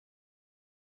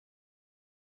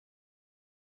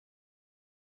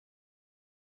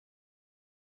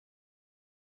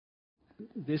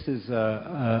This is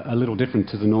a little different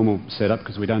to the normal setup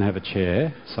because we don't have a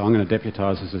chair, so I'm going to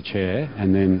deputise as a chair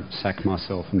and then sack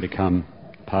myself and become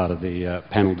part of the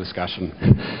panel discussion.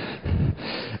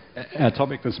 Our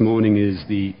topic this morning is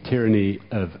the tyranny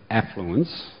of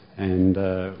affluence, and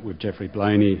with Geoffrey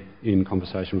Blainey in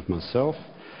conversation with myself.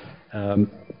 A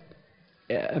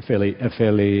fairly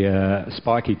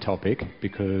spiky topic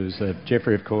because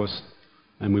Geoffrey, of course,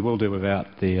 and we will do without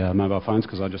the mobile phones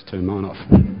because I just turned mine off.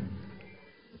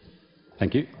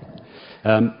 Thank you.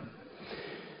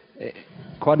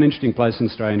 Quite an interesting place in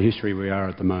Australian history we are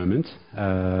at the moment,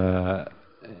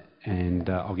 and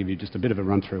I'll give you just a bit of a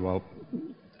run through while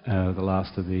the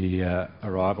last of the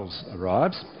arrivals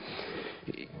arrives.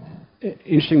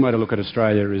 Interesting way to look at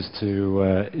Australia is to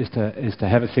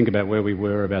have a think about where we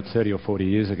were about 30 or 40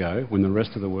 years ago, when the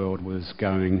rest of the world was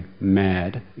going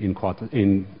mad in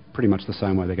pretty much the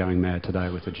same way they're going mad today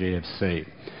with the GFC.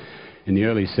 In the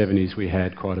early 70s, we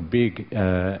had quite a big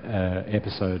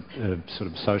episode of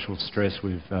sort of social stress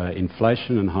with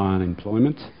inflation and high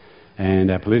unemployment,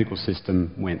 and our political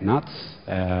system went nuts,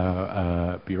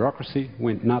 our bureaucracy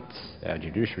went nuts, our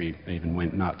judiciary even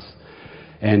went nuts.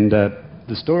 And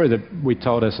the story that we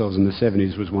told ourselves in the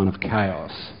 70s was one of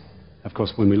chaos. Of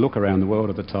course, when we look around the world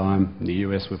at the time, the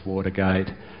US with Watergate,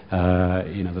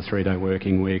 the three-day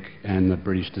working week and the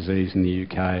British disease in the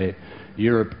UK,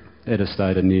 Europe at a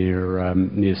state of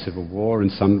near civil war in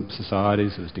some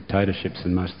societies. There was dictatorships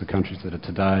in most of the countries that are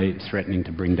today threatening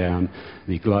to bring down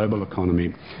the global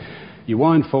economy. You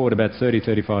wind forward about 30,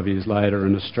 35 years later,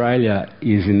 and Australia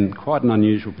is in quite an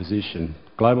unusual position.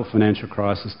 Global financial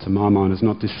crisis, to my mind, is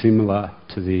not dissimilar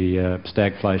to the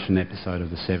stagflation episode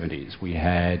of the 70s. We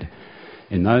had,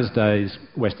 in those days,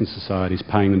 Western societies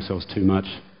paying themselves too much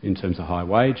in terms of high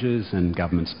wages and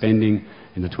government spending.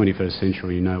 In the 21st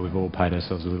century, we've all paid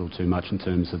ourselves a little too much in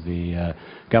terms of the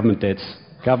government debts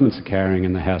governments are carrying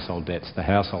and the household debts the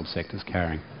household sector's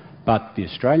carrying. But the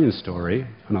Australian story,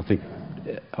 and I think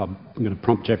I'm going to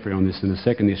prompt Geoffrey on this in a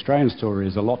second, the Australian story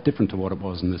is a lot different to what it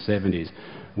was in the 70s.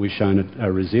 We've shown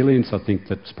a resilience, I think,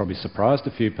 that's probably surprised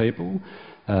a few people.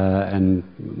 And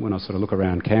when I sort of look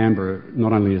around Canberra,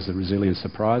 not only has the resilience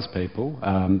surprised people,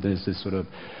 there's this sort of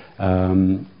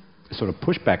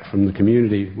pushback from the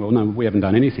community. Well, no, we haven't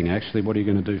done anything actually. What are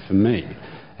you going to do for me?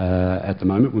 At the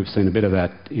moment, we've seen a bit of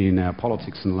that in our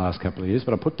politics in the last couple of years.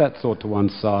 But I put that thought to one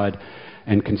side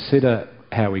and consider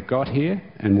how we got here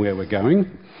and where we're going.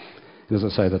 And as I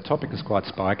say, the topic is quite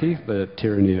spiky, the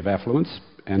tyranny of affluence.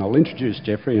 And I'll introduce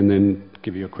Geoffrey and then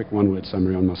give you a quick one-word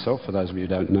summary on myself for those of you who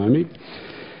don't know me.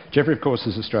 Geoffrey, of course,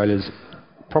 is Australia's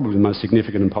probably the most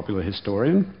significant and popular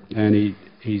historian, and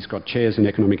he's got chairs in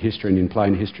economic history and in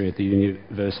plain history at the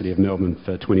University of Melbourne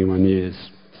for 21 years.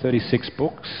 36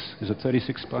 books. Is it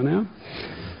 36 by now?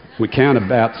 We count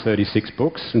about 36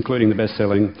 books, including the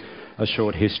best-selling A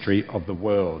Short History of the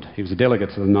World. He was a delegate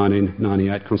to the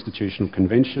 1998 Constitutional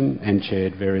Convention and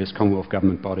chaired various Commonwealth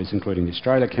government bodies, including the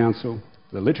Australia Council,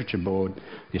 the Literature Board,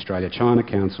 the Australia-China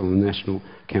Council and the National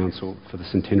Council for the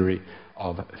Centenary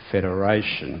of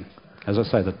Federation. As I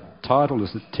say, the title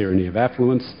is The Tyranny of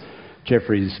Affluence.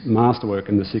 Geoffrey's masterwork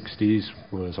in the 60s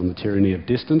was on the tyranny of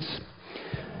distance.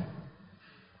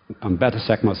 I'm about to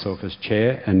sack myself as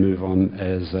chair and move on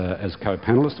as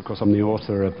co-panellist. Of course, I'm the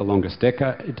author of The Longest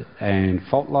Decade and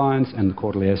Fault Lines and the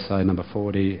quarterly essay number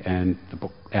 40, and the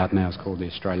book out now is called The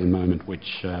Australian Moment,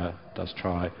 which does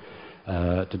try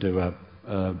to do a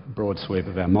broad sweep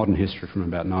of our modern history from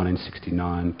about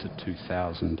 1969 to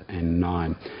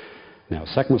 2009. Now, I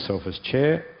sack myself as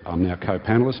chair. I'm now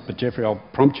co-panellist, but Geoffrey, I'll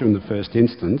prompt you in the first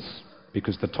instance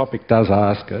because the topic does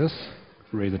ask us,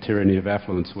 re the tyranny of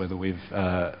affluence, whether we've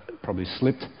probably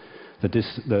slipped the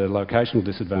locational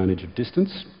disadvantage of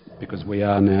distance, because we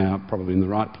are now probably in the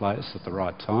right place at the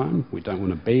right time. We don't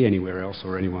want to be anywhere else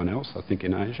or anyone else, I think,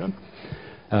 in Asia.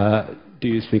 Do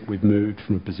you think we've moved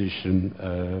from a position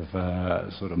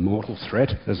of sort of mortal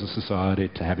threat as a society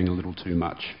to having a little too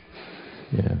much?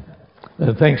 Yeah.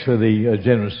 Thanks for the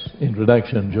generous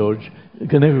introduction, George.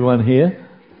 Can everyone hear?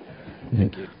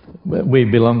 Thank you. We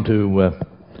belong to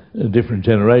different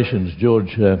generations.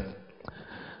 George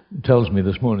tells me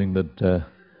this morning that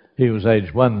he was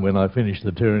age 1 when I finished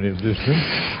The Tyranny of Distance.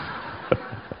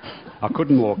 I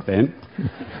couldn't walk then.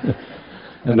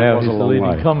 And now he's the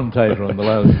leading commentator on the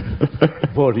last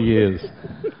 40 years.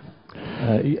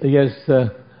 Yes,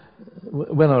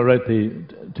 when I wrote The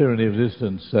Tyranny of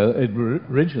Distance, it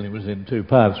originally was in 2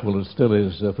 parts. Well, it still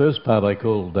is. The first part I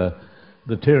called The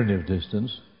Tyranny of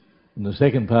Distance, and the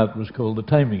second part was called The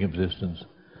Taming of Distance.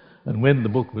 And when the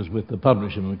book was with the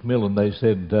publisher, Macmillan, they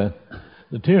said The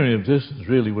Tyranny of Distance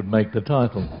really would make the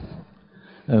title.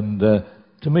 And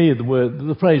to me,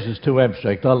 the phrase is too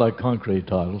abstract. I like concrete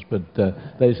titles, but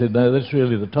they said, no, that's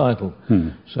really the title.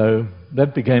 So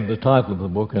that became the title of the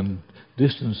book, and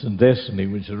Distance and Destiny,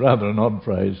 which is rather an odd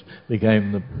phrase,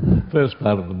 became the first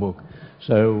part of the book.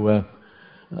 So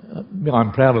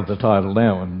I'm proud of the title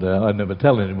now, and I'd never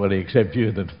tell anybody except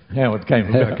you that how it came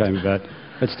about. How it came about.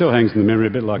 It still hangs in the memory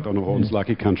a bit like Donald Horton's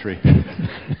Lucky Country.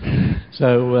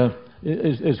 So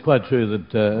it's quite true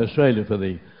that Australia, for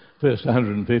the first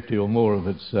 150 or more of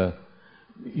its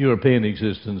European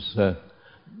existence,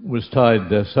 was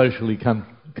tied socially,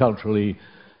 culturally,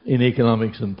 in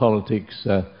economics and politics,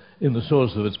 in the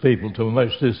source of its people, to a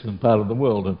most distant part of the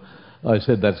world. And I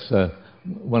said that's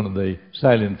one of the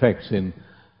salient facts in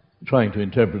trying to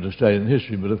interpret Australian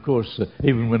history. But of course,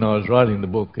 even when I was writing the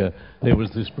book, there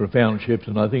was this profound shift,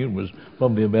 and I think it was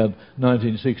probably about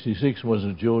 1966,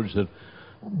 wasn't it, George, that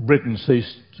Britain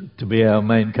ceased to be our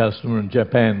main customer and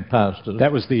Japan passed it.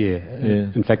 That was the year.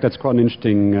 Yeah. In fact, that's quite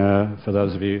interesting for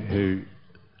those of you who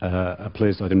are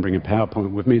pleased I didn't bring a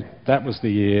PowerPoint with me. That was the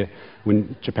year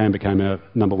when Japan became our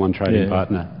 #1 trading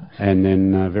partner, and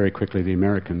then very quickly the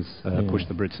Americans pushed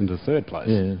the Brits into third place.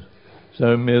 Yeah.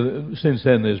 So since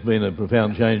then there's been a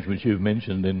profound change, which you've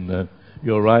mentioned in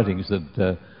your writings,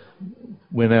 that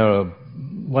we're now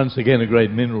once again a great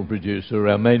mineral producer.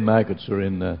 Our main markets are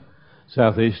in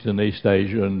Southeast and East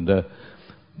Asia, and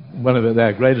one of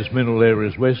our greatest mineral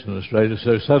areas is Western Australia,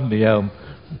 so suddenly our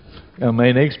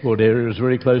main export area is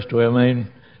very close to our main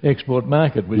export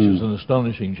market, which is an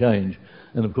astonishing change.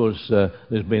 And of course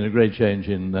there's been a great change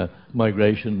in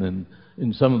migration and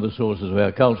in some of the sources of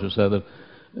our culture, so that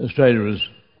Australia has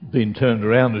been turned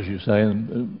around, as you say,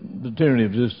 and the tyranny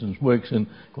of existence works in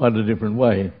quite a different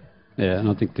way. Yeah, and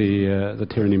I think the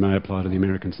tyranny may apply to the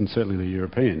Americans and certainly the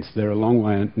Europeans. They're a long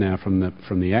way now from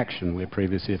the action, where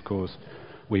previously, of course,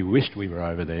 we wished we were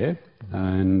over there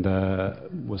and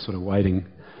were sort of waiting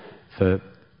for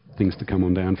things to come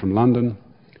on down from London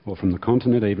or from the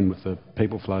continent, even with the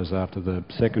people flows after the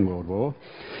Second World War.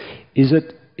 Is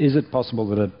it possible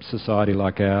that a society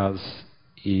like ours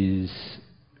is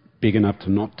big enough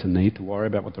to not to need to worry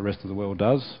about what the rest of the world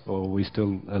does, or are we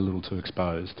still a little too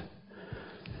exposed?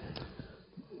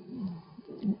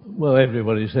 Well,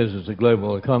 everybody says it's a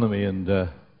global economy, and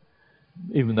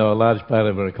even though a large part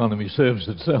of our economy serves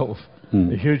itself,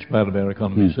 a huge part of our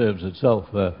economy serves itself,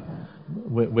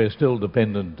 we're still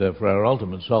dependent for our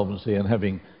ultimate solvency on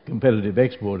having competitive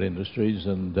export industries.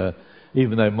 And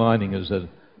even though mining is a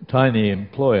tiny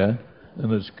employer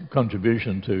and its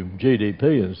contribution to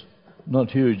GDP is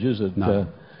not huge, is it? No.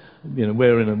 You know,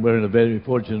 we're in a very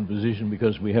fortunate position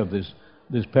because we have this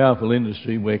powerful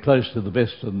industry. We're close to the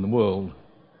best in the world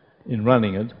in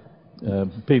running it.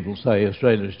 People say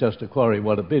Australia is just a quarry,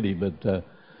 what a pity, but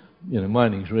you know,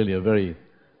 mining is really a very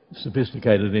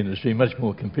sophisticated industry, much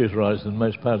more computerised than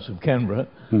most parts of Canberra,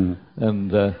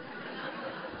 and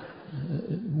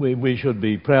we should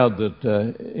be proud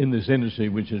that in this industry,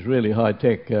 which is really high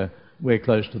tech, we're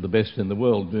close to the best in the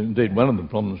world. Indeed, one of the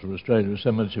problems for Australia is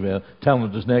so much of our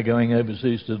talent is now going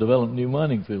overseas to develop new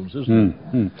mining fields, isn't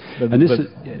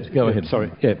it? Go ahead.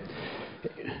 Sorry. Yeah.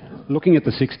 Looking at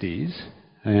the 60s,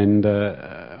 and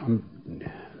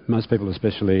most people,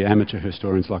 especially amateur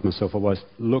historians like myself, always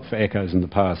look for echoes in the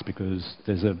past, because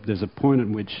there's a point at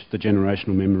which the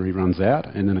generational memory runs out,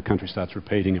 and then a country starts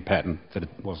repeating a pattern that it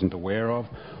wasn't aware of,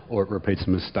 or it repeats a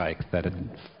mistake that it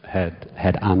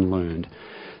had unlearned.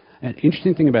 An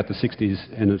interesting thing about the 60s,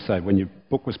 and I'd say when your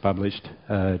book was published,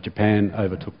 Japan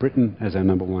overtook Britain as our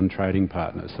 #1 trading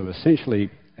partner. So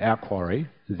essentially, our quarry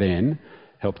then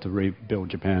helped to rebuild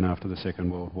Japan after the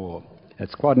Second World War.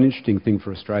 It's quite an interesting thing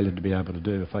for Australia to be able to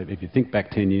do. If you think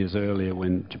back 10 years earlier,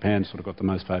 when Japan sort of got the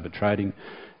most favoured trading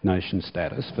nation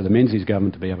status, for the Menzies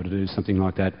government to be able to do something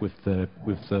like that with the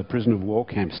prisoner of war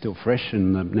camp still fresh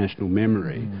in the national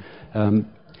memory,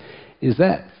 is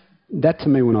that to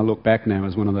me, when I look back now,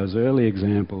 is one of those early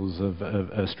examples of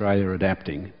Australia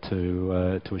adapting to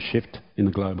a shift in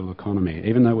the global economy.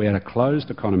 Even though we had a closed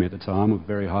economy at the time with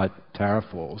very high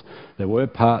tariff walls, there were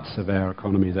parts of our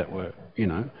economy that were, you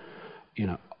know,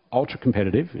 ultra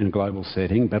competitive in a global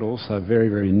setting, but also very,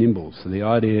 very nimble. So the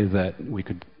idea that we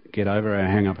could get over our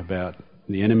hang-up about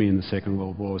the enemy in the Second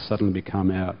World War has suddenly become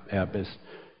our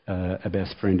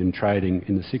best friend in trading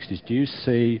in the 60s. Do you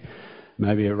see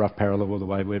maybe a rough parallel with the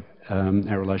way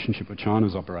our relationship with China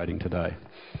is operating today?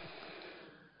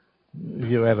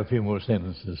 You add a few more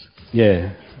sentences.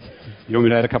 Yeah. You want me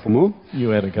to add a couple more?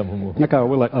 You add a couple more. Okay, I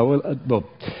will. Well,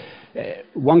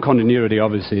 one continuity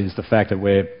obviously is the fact that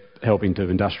we're helping to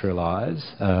industrialise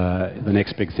the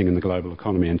next big thing in the global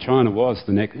economy. And Japan was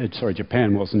the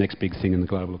next big thing in the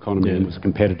global economy and was a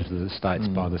competitor to the States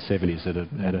by the 70s. It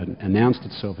had announced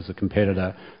itself as a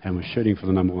competitor and was shooting for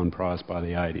the #1 prize by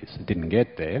the 80s. It didn't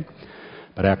get there.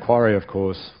 But our quarry, of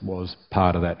course, was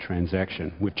part of that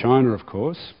transaction. With China, of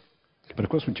course, but of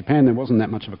course with Japan there wasn't that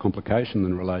much of a complication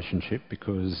in the relationship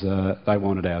because they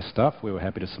wanted our stuff, we were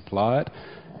happy to supply it,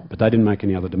 but they didn't make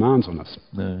any other demands on us.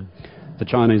 No. The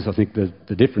Chinese, I think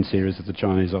the difference here is that the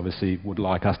Chinese obviously would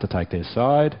like us to take their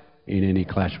side in any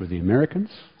clash with the Americans,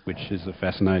 which is a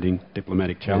fascinating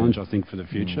diplomatic challenge, I think, for the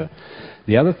future.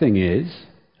 The other thing is,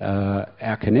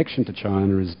 our connection to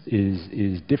China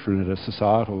is different at a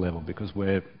societal level because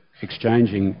we're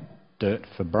exchanging dirt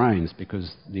for brains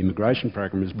because the immigration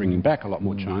program is bringing back a lot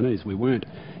more Chinese. We weren't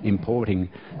importing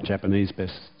Japanese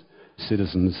best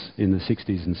citizens in the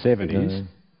 60s and 70s.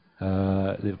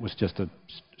 It was just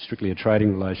strictly a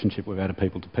trading relationship. We've had a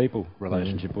people-to-people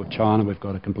relationship. With China, we've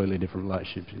got a completely different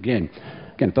relationship. Again,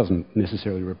 it doesn't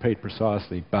necessarily repeat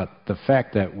precisely, but the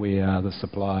fact that we are the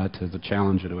supplier to the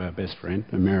challenger to our best friend,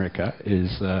 America,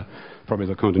 is probably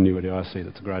the continuity I see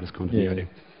that's the greatest continuity.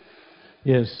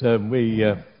 Yes,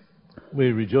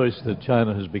 we rejoice that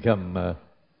China has become,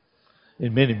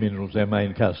 in many minerals, our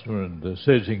main customer and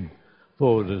surging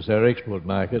forward as our export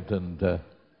market. And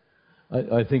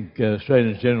I think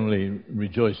Australians generally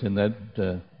rejoice in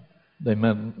that. They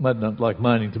might not like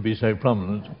mining to be so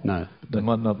prominent. No. They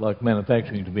might not like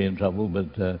manufacturing to be in trouble,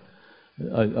 but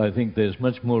I think there's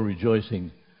much more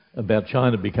rejoicing about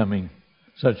China becoming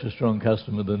such a strong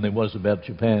customer than there was about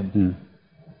Japan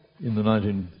in the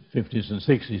 1950s and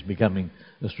 60s becoming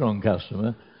a strong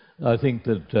customer. I think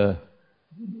that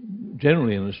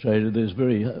generally in Australia there's a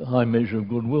very high measure of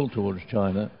goodwill towards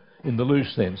China in the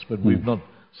loose sense, but we've not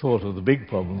thought of the big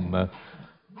problem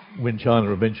when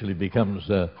China eventually becomes,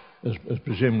 as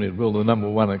presumably it will, the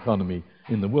 #1 economy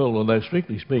in the world, although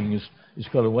strictly speaking it's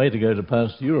got a way to go to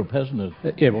pass Europe, hasn't it?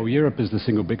 Yeah, well, Europe is the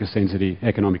single biggest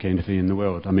economic entity in the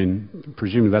world. I mean,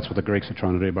 presumably that's what the Greeks are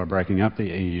trying to do by breaking up the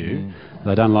EU.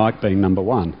 They don't like being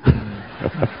 #1.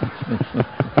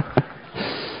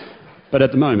 But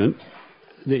at the moment,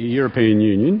 the European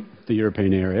Union, the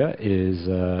European area,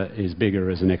 is bigger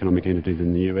as an economic entity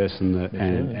than the US,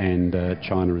 and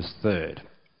China is third.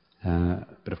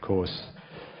 But of course,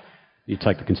 you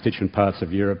take the constituent parts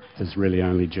of Europe, there's really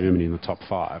only Germany in the top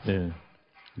 5,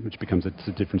 which becomes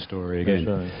a different story again.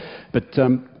 That's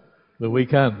right. But we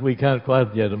can't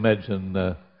quite yet imagine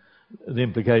the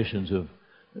implications of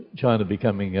China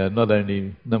becoming not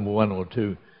only #1 or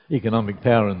 2 economic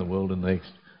power in the world in the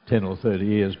next 10 or 30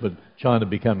 years, but China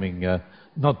becoming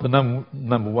not the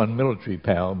 #1 military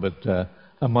power, but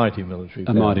a mighty military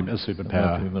power. A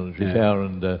superpower. A mighty military power.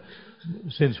 And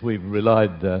since we've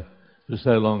relied for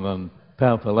so long on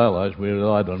powerful allies, we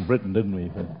relied on Britain, didn't we,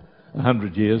 for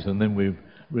 100 years, and then we've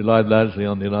relied largely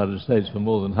on the United States for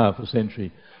more than half a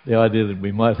century. The idea that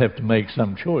we might have to make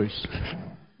some choice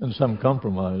and some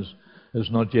compromise has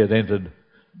not yet entered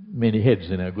many heads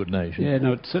in our good nation. Yeah,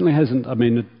 no, it certainly hasn't. I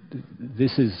mean,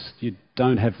 you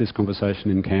don't have this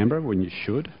conversation in Canberra when you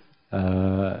should.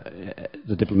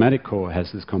 The diplomatic corps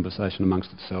has this conversation amongst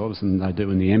themselves, and they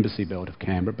do in the embassy belt of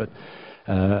Canberra, but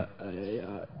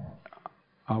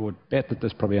I would bet that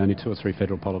there's probably only 2 or 3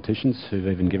 federal politicians who've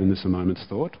even given this a moment's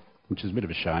thought, which is a bit of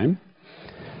a shame.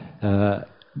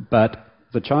 But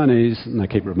the Chinese, and they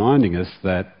keep reminding us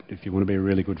that if you want to be a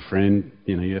really good friend,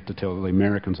 you have to tell the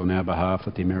Americans on our behalf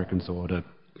that the Americans ought to,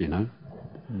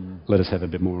 let us have a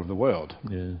bit more of the world.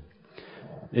 Yeah.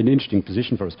 An interesting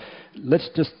position for us. Let's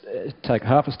just take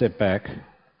half a step back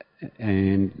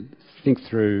and think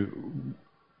through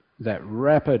that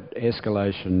rapid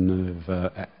escalation of,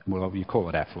 well, you call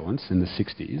it affluence, in the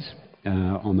 60s,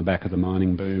 on the back of the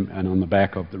mining boom and on the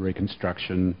back of the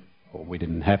reconstruction. Well, we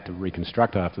didn't have to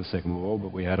reconstruct after the Second World War,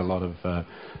 but we had a lot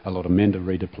of men to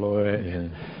redeploy,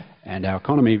 and our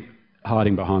economy,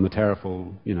 hiding behind the tariff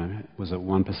wall, was at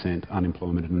 1%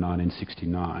 unemployment in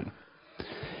 1969.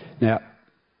 Now,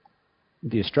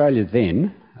 the Australia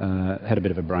then had a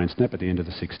bit of a brain snap at the end of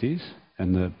the 60s,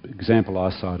 and the example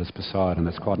I cite is Poseidon.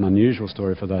 That's quite an unusual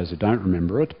story for those who don't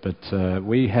remember it, but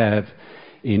we have,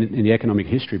 in the economic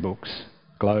history books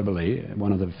globally,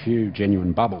 one of the few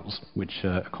genuine bubbles which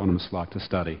economists like to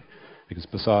study, because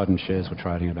Poseidon shares were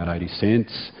trading about 80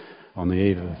 cents on the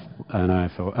eve of an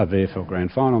VFL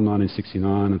Grand Final in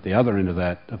 1969. At the other end of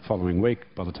that, the following week,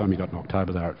 by the time you got in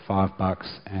October, they were at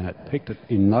 $5, and it peaked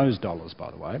in those dollars, by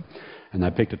the way, and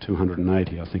they peaked at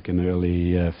 280, I think, in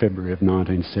early February of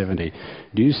 1970.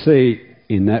 Do you see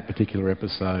in that particular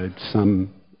episode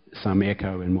some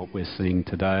echo in what we're seeing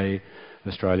today?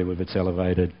 Australia with its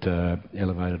elevated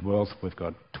wealth. We've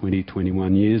got 20,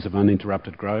 21 years of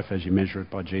uninterrupted growth as you measure it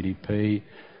by GDP.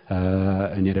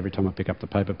 And yet every time I pick up the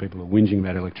paper, people are whinging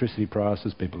about electricity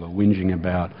prices, people are whinging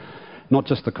about not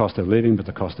just the cost of living, but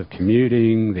the cost of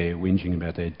commuting, they're whinging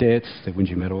about their debts, they're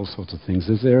whinging about all sorts of things.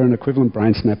 Is there an equivalent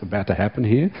brain snap about to happen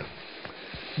here?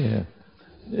 Yeah.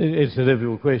 It's a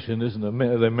difficult question, isn't it?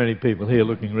 There are many people here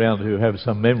looking around who have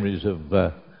some memories of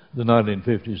the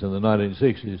 1950s and the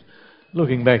 1960s.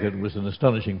 Looking back, it was an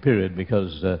astonishing period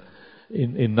because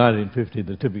in 1950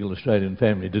 the typical Australian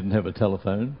family didn't have a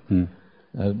telephone.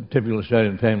 Typical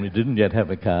Australian family didn't yet have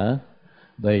a car.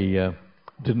 They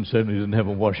certainly didn't have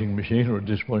a washing machine or a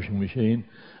dishwashing machine.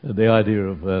 The idea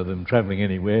of them travelling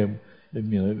anywhere,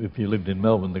 if you lived in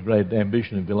Melbourne, the great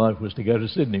ambition of your life was to go to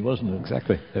Sydney, wasn't it?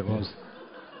 Exactly, it was.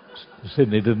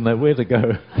 Sydney didn't know where to go.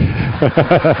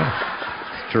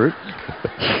 True.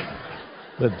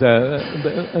 But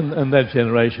and that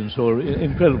generation saw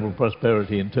incredible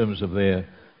prosperity in terms of their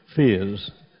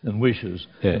fears and wishes.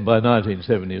 Yeah. And by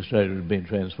 1970, Australia had been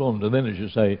transformed. And then, as you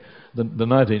say, the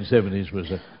 1970s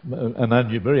was a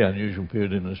very unusual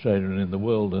period in Australia and in the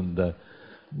world. And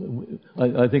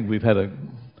I think we've had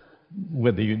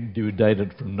whether you date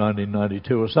it from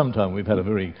 1992 or sometime, we've had a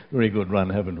very, very good run,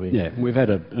 haven't we? Yeah, we've had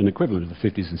an equivalent of the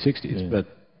 50s and 60s, but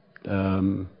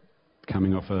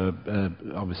coming off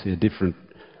obviously a different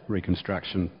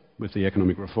reconstruction with the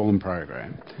economic reform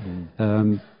program.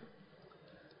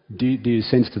 Do you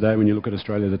sense today, when you look at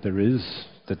Australia, that there is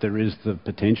the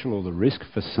potential or the risk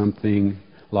for something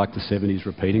like the 70s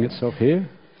repeating itself here?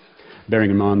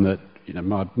 Bearing in mind that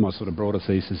my sort of broader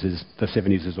thesis is the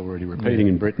 70s is already repeating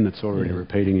in Britain, it's already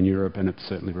repeating in Europe, and it's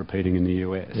certainly repeating in the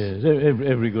US. Yes,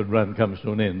 every good run comes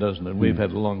to an end, doesn't it? We've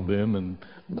had a long boom, and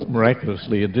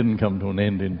miraculously it didn't come to an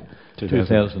end in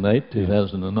 2008,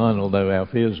 2009, although our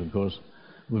fears, of course,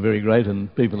 were very great,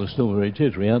 and people are still very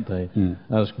jittery, aren't they?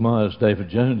 Ask Myers, David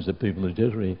Jones, that people are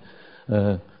jittery.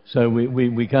 So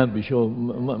we can't be sure.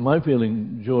 My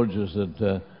feeling, George, is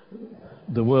that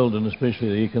the world, and especially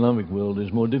the economic world,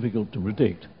 is more difficult to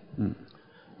predict.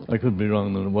 I could be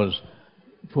wrong than it was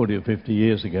 40 or 50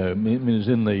 years ago. I mean,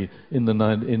 in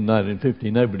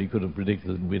 1950, nobody could have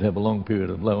predicted that we'd have a long period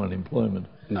of low unemployment.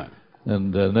 No.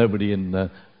 And nobody in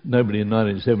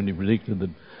 1970 predicted that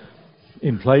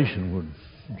inflation would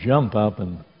jump up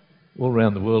and all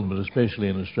around the world, but especially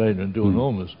in Australia, and do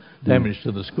enormous damage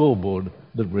to the scoreboard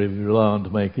that we rely on to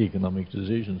make economic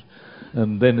decisions.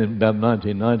 And then in about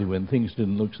 1990, when things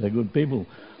didn't look so good,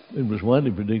 it was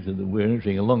widely predicted that we're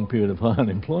entering a long period of high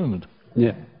unemployment.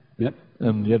 Yeah. Yep.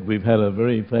 And yet we've had a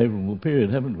very favourable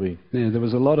period, haven't we? Yeah, there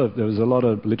was a lot of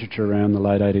literature around the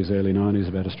late 80s, early 90s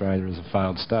about Australia as a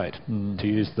failed state. To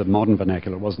use the modern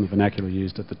vernacular, it wasn't the vernacular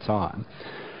used at the time.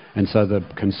 And so the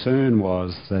concern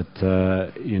was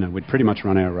that we'd pretty much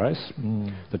run our race.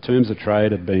 The terms of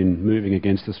trade had been moving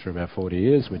against us for about 40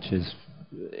 years, which is,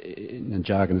 in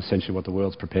jargon, essentially what the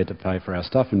world's prepared to pay for our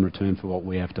stuff in return for what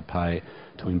we have to pay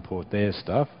to import their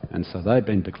stuff. And so they'd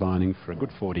been declining for a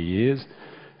good 40 years,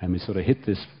 and we sort of hit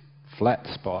this flat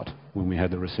spot when we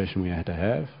had the recession we had to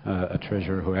have. A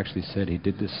treasurer who actually said he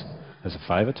did this as a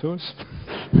favour to us.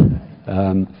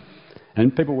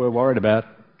 And people were worried about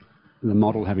the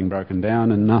model having broken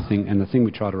down and nothing, and the thing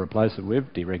we try to replace it with,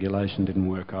 deregulation, didn't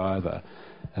work either.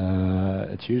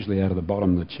 It's usually out of the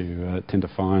bottom that you tend to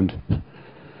find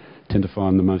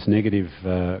the most negative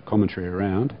commentary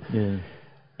around. Yeah.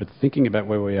 But thinking about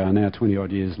where we are now, 20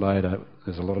 odd years later,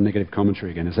 there's a lot of negative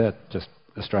commentary again. Is that just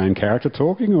Australian character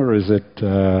talking, or is it?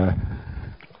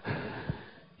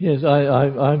 Yes,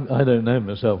 I don't know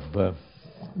myself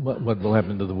what will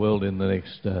happen to the world in the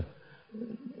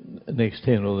next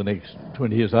 10 or the next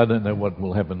 20 years. I don't know what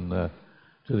will happen to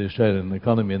the Australian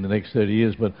economy in the next 30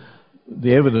 years, but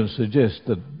the evidence suggests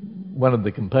that one of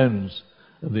the components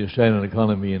of the Australian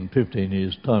economy in 15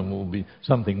 years' time will be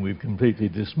something we've completely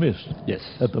dismissed. Yes.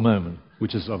 At the moment.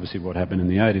 Which is obviously what happened in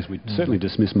the 80s. We certainly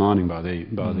dismissed mining by the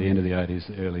end of the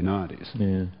 80s, early 90s.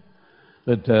 Yeah.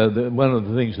 But one of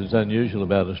the things that's unusual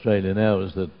about Australia now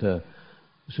is that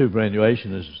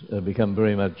superannuation has become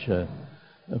very much a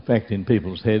fact in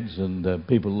people's heads, and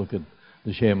people look at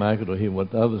the share market or hear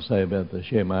what others say about the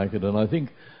share market, and I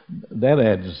think that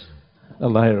adds a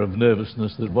layer of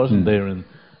nervousness that wasn't there in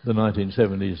the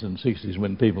 1970s and 60s,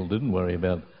 when people didn't worry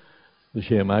about the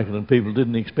share market and people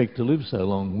didn't expect to live so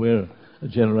long. We're a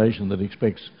generation that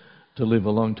expects to live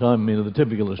a long time. I mean, the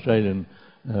typical Australian,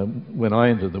 when I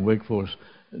entered the workforce,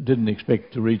 didn't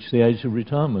expect to reach the age of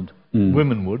retirement.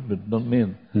 Women would, but not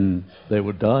men. They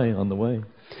would die on the way.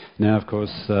 Now, of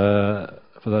course,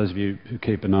 for those of you who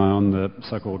keep an eye on the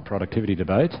so-called productivity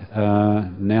debate,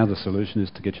 now the solution is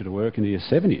to get you to work into your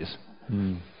 70s.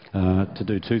 To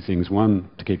do two things. One,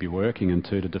 to keep you working, and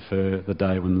two, to defer the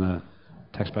day when the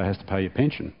taxpayer has to pay your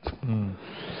pension.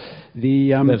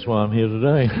 That's why I'm here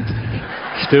today.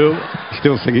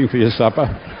 Still singing for your supper.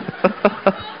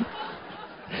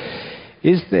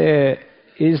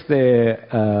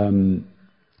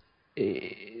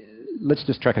 Let's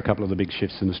just track a couple of the big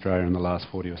shifts in Australia in the last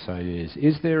 40 or so years.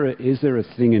 Is there a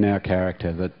thing in our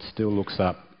character that still looks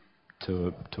up to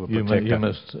a protector? You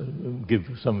must give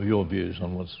some of your views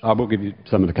on what's... I will give you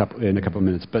some in a couple of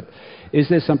minutes. But is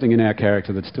there something in our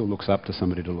character that still looks up to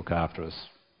somebody to look after us?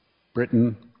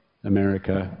 Britain,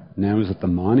 America, now is it the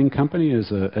mining company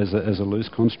as a loose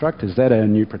construct? Is that our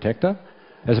new protector?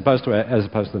 As opposed to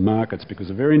the markets? Because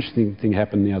a very interesting thing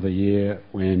happened the other year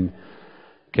when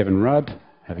Kevin Rudd,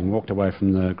 having walked away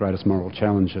from the greatest moral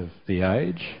challenge of the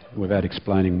age, without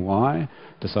explaining why,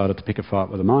 decided to pick a fight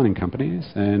with the mining companies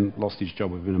and lost his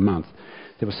job within a month.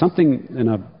 There was something, and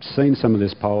I've seen some of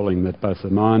this polling, that both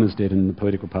the miners did and the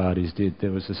political parties did.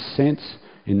 There was a sense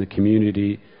in the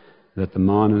community that the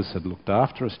miners had looked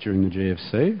after us during the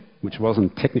GFC, which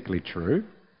wasn't technically true.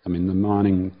 I mean, the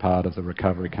mining part of the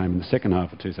recovery came in the second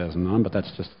half of 2009, but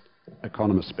that's just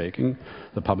economists speaking.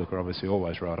 The public are obviously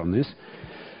always right on this.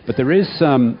 But there is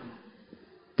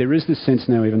this sense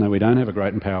now, even though we don't have a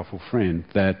great and powerful friend,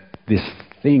 that this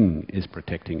thing is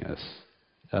protecting us.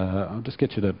 I'll just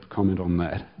get you to comment on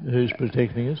that. Who's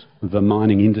protecting us? The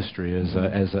mining industry as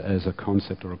a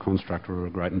concept or a construct or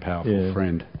a great and powerful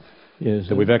friend. Yes,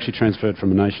 that we've actually transferred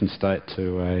from a nation state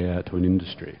to an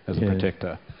industry as a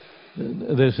protector.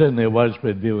 There's certainly a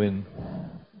widespread view in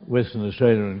Western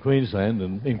Australia and Queensland,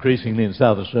 and increasingly in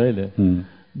South Australia,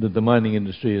 that the mining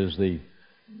industry is the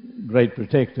great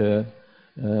protector,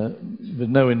 but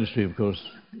no industry, of course,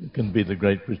 can be the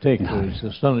great protector. No. It's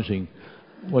astonishing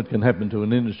what can happen to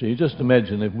an industry. Just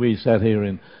imagine if we sat here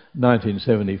in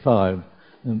 1975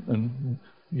 and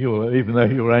you were, even though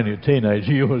you were only a teenager,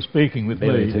 you were speaking with me.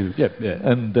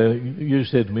 And you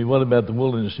said to me, what about the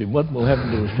wool industry? What will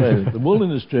happen to Australia? The wool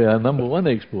industry, our number one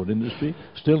export industry,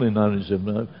 still in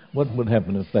 1979. What would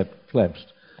happen if that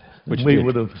collapsed? Which we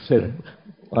would have said,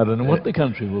 I don't know what the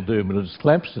country will do, but it's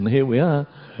collapsed, and here we are.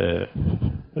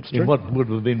 That's true. In what would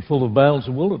have been full of bales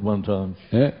of wool at one time.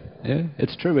 Yeah,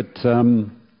 it's true.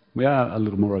 We are a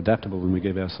little more adaptable than we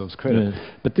give ourselves credit. Yeah.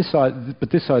 But this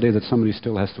idea that somebody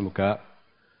still has to look out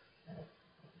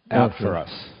for us,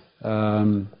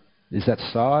 is that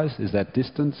size? Is that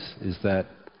distance? Is that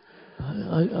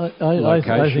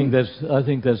location? I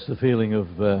think that's the feeling of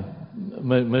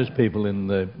most people in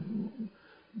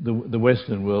the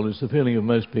Western world. It's the feeling of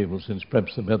most people since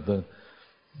perhaps about the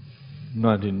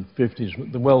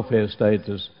 1950s. The welfare state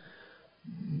has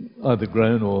either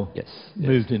grown or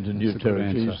moved into new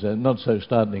territories. Not so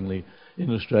startlingly in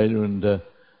Australia, and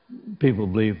people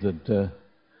believe that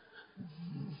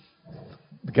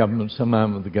the government, some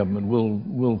arm of the government,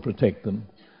 will protect them,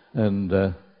 and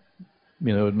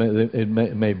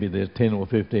it may be there's 10 or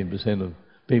 15% of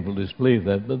people disbelieve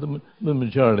that, but the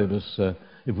majority of us,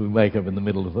 if we wake up in the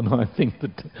middle of the night, think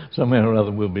that somehow or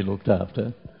other we'll be looked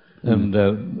after. And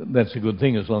that's a good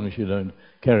thing as long as you don't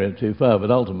carry it too far.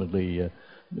 But ultimately,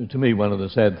 to me, one of the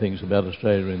sad things about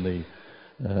Australia in the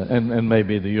and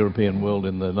maybe the European world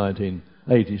in the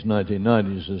 1980s,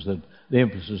 1990s is that the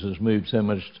emphasis has moved so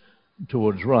much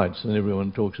towards rights, and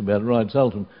everyone talks about rights.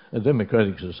 Ultimately, a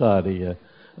democratic society, a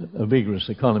vigorous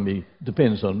economy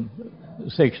depends on a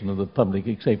section of the public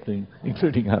accepting,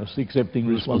 including us, accepting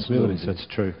responsibilities. That's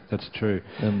true. That's true.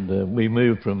 And we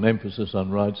move from emphasis on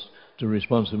rights to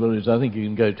responsibilities. I think you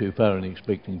can go too far in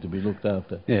expecting to be looked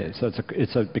after. Yeah, so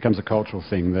it becomes a cultural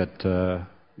thing that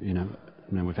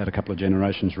we've had a couple of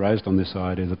generations raised on this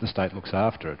idea that the state looks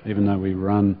after it, even though we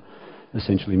run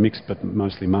essentially mixed but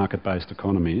mostly market-based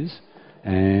economies.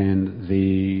 And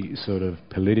the sort of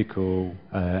political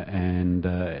and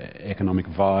economic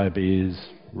vibe is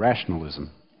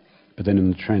rationalism. But then in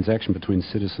the transaction between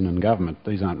citizen and government,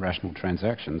 these aren't rational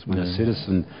transactions. When a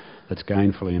citizen that's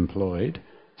gainfully employed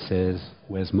says,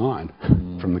 "Where's mine?"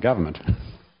 from the government,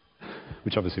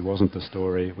 which obviously wasn't the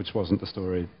story.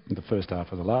 In the first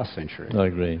half of the last century. I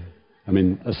agree. I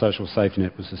mean, a social safety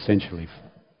net was essentially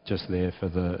just there for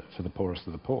the poorest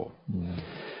of the poor.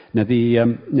 Now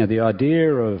the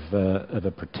idea of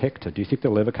a protector, do you think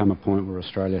there'll ever come a point where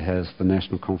Australia has the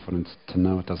national confidence to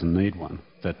know it doesn't need one?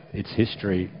 That its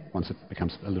history, once it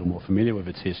becomes a little more familiar with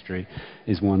its history,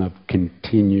 is one of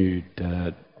continued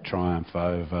triumph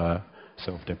over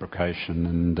self-deprecation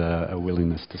and a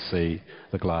willingness to see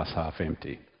the glass half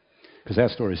empty? because our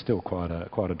story is still quite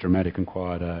a dramatic and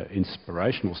quite a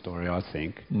inspirational story, I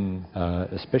think.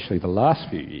 Especially the last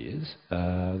few years,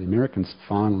 the Americans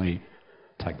finally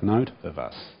take note of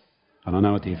us. And I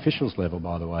know at the officials level,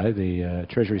 by the way, the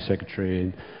Treasury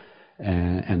Secretary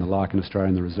and the like in Australia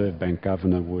and the Reserve Bank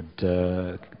Governor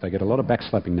they get a lot of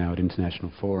backslapping now at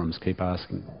international forums, keep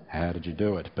asking, how did you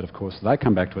do it? But of course they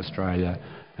come back to Australia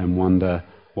and wonder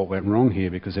what went wrong here,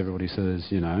 because everybody says,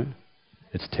 you know,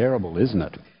 it's terrible, isn't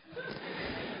it?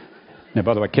 Now,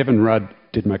 by the way, Kevin Rudd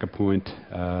did make a point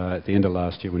at the end of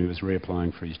last year when he was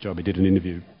reapplying for his job. He did an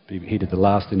interview. He did the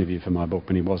last interview for my book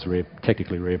when he was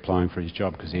technically reapplying for his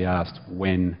job, because he asked,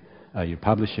 when are you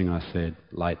publishing? I said,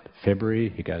 late February.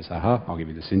 He goes, aha, I'll give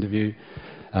you this interview.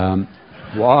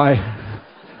 Why?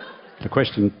 The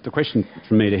question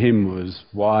from me to him was,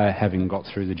 why, having got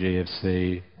through the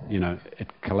GFC, you know,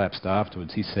 it collapsed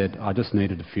afterwards? He said, I just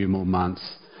needed a few more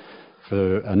months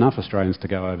for enough Australians to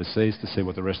go overseas to see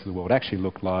what the rest of the world actually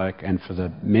looked like, and for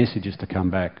the messages to come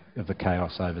back of the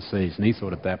chaos overseas. And he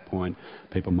thought at that point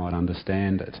people might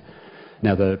understand it.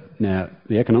 Now the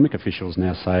economic officials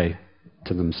now say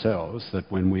to themselves that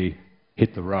when we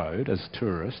hit the road as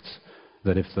tourists,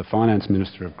 that if the finance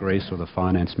minister of Greece or the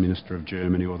finance minister of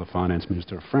Germany or the finance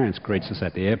minister of France greets us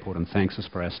at the airport and thanks us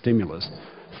for our stimulus,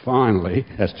 finally,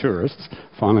 as tourists,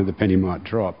 finally the penny might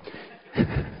drop.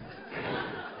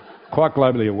 Quite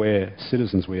globally aware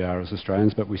citizens we are as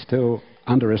Australians, but we still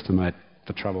underestimate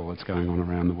the trouble that's going on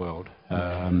around the world.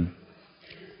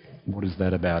 What is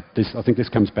that about? I think this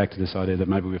comes back to this idea that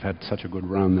maybe we've had such a good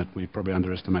run that we probably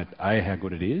underestimate A, how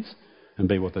good it is, and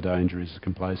B, what the danger is of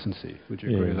complacency. Would you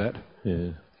agree with that?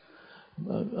 Yeah.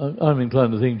 I'm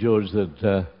inclined to think, George,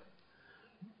 that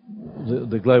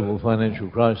the global financial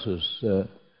crisis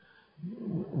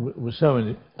was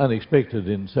so unexpected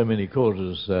in so many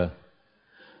quarters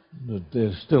that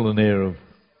there's still an air of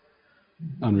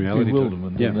unreality,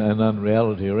 bewilderment and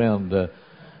unreality around.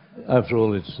 After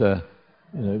all, it's the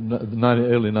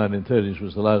early 1930s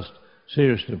was the last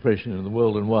serious depression in the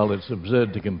world, and while it's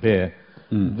absurd to compare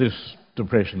this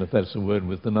depression, if that's the word,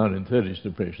 with the 1930s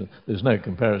depression, there's no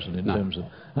comparison in terms of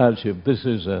hardship. This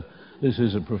is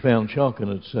a profound shock,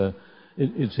 and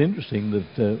it's interesting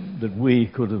that we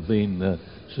could have been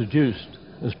seduced,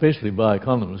 especially by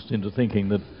economists, into thinking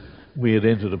that we had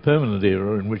entered a permanent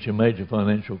era in which a major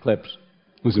financial collapse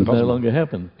was no longer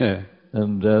happen. Yeah.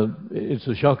 And it's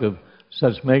a shock of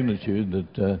such magnitude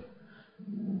that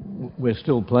we're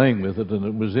still playing with it. And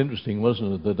it was interesting,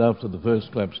 wasn't it, that after the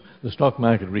first collapse, the stock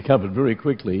market recovered very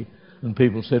quickly, and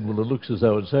people said, well, it looks as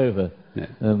though it's over. Yeah.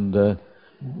 And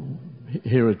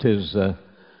here it is,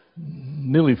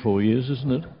 nearly 4 years,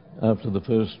 isn't it, after the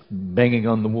first banging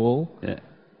on the wall. Yeah.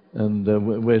 And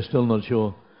we're still not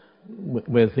sure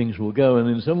where things will go. And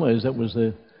in some ways that was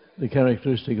the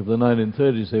characteristic of the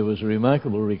 1930s. There was a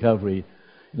remarkable recovery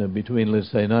between,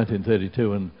 let's say,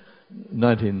 1932 and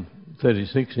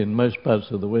 1936 in most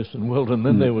parts of the Western world, and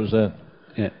then there was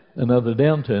another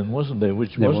downturn, wasn't there,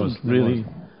 which wasn't really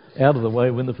out of the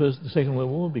way when the Second World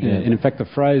War began. Yeah. And in fact the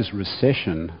phrase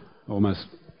recession almost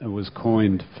was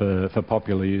coined for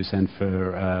popular use and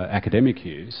for academic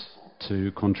use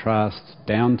to contrast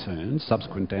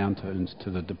subsequent downturns to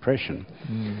the Depression.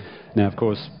 Now, of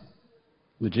course,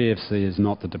 the GFC is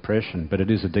not the Depression, but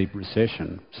it is a deep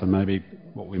recession. So maybe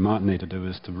what we might need to do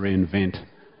is to reinvent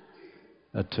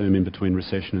a term in between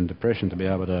recession and depression to be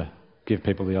able to give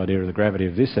people the idea of the gravity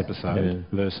of this episode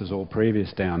versus all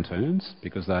previous downturns,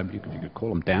 because you could call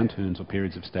them downturns or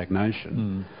periods of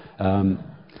stagnation.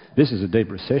 This is a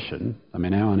deep recession. I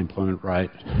mean, our unemployment rate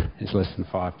is less than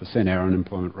 5%. Our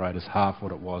unemployment rate is half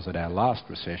what it was at our last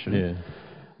recession,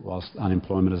 whilst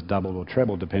unemployment has doubled or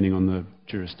trebled, depending on the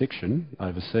jurisdiction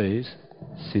overseas,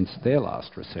 since their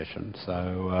last recession.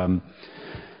 So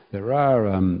there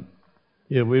are...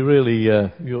 we really...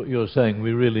 you're saying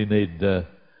we really need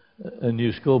a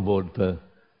new scoreboard for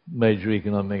major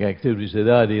economic activities.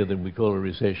 The idea that we call a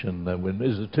recession when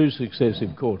is it 2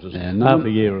 successive quarters, half a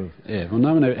year of... well,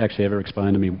 no one actually ever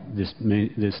explained to me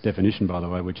this definition, by the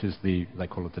way, which is they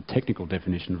call it the technical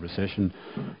definition of recession.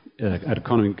 An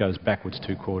economy goes backwards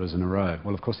 2 quarters in a row.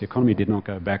 Well, of course, the economy did not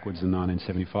go backwards in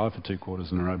 1975 for 2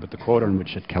 quarters in a row, but the quarter in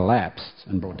which it collapsed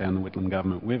and brought down the Whitlam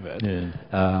government with it,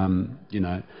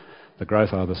 the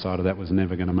growth either side of that was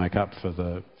never going to make up for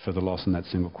the loss in that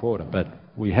single quarter. But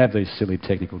we have these silly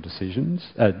technical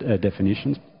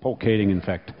definitions. Paul Keating, in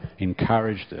fact,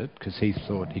 encouraged it because he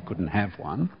thought he couldn't have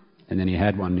one, and then he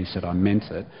had one and he said, I meant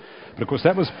it. But of course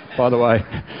that was, by the way,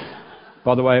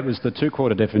 it was the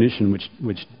 2-quarter definition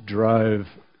which drove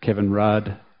Kevin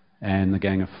Rudd and the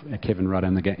gang of Kevin Rudd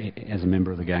and as a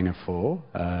member of the Gang of Four,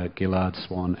 Gillard,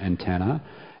 Swan and Tanner,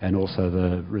 and also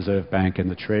the Reserve Bank and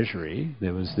the Treasury,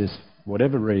 there was this,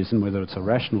 whatever reason, whether it's a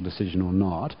rational decision or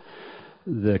not,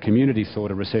 the community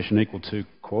thought a recession equal 2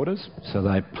 quarters, so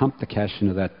they pumped the cash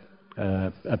into that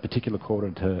a particular quarter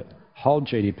to hold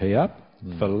GDP up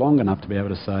for long enough to be able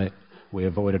to say we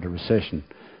avoided a recession.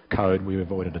 Code, we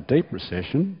avoided a deep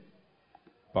recession.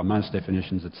 By most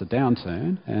definitions, it's a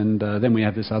downturn, and then we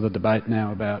have this other debate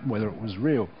now about whether it was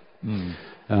real,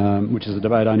 which is a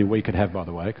debate only we could have, by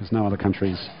the way, because no other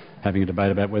country's having a debate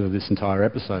about whether this entire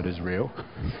episode is real.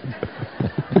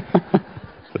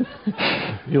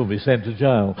 You'll be sent to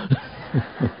jail.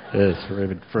 Yes,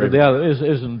 forever. But the other,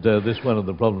 isn't this one of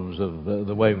the problems of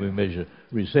the way we measure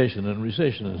recession? And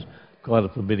recession is quite a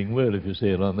forbidding word if you see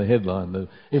it on the headline. That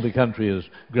if a country is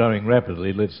growing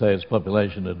rapidly, let's say its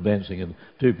population advancing at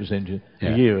 2%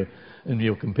 a year, and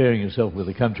you're comparing yourself with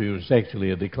a country which is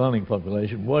actually a declining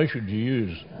population, why should you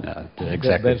use that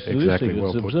statistic?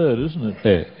 Well It's absurd, isn't it?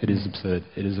 Yeah, it is absurd.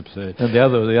 It is absurd. And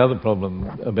the other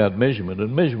problem about measurement,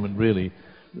 and measurement really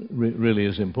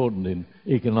is important in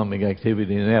economic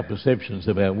activity and our perceptions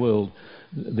of our world.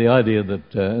 The idea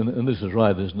that, and this is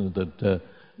right, isn't it, that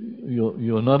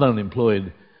you're not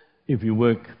unemployed if you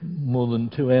work more than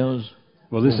 2 hours.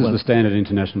 Well, this is the standard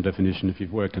international definition. If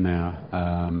you've worked an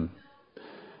hour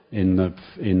in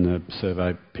the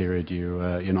survey period,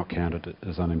 you're not counted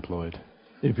as unemployed.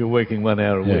 If you're working 1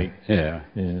 hour a week. Yeah.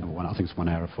 Well, I think it's 1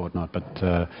 hour a fortnight.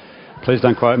 But please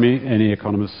don't quote me, any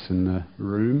economists in the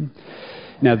room.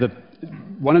 Now,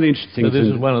 one of the interesting things...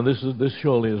 This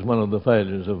surely is one of the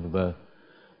failures of the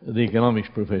economics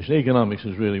profession. Economics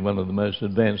is really one of the most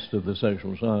advanced of the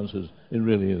social sciences. It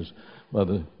really is.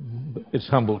 Its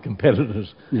humble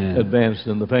competitors advanced,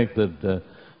 and the fact that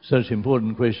such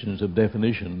important questions of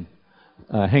definition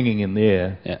are hanging in the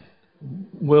air,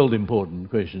 world important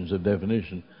questions of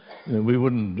definition. We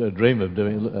wouldn't dream of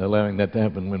allowing that to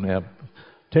happen when our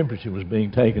temperature was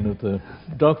being taken at the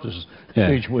doctors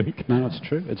each week. No, it's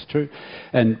true. It's true.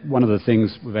 And one of the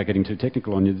things, without getting too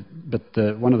technical on you, but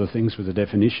one of the things with the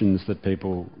definitions that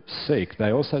people seek,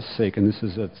 they also seek, and this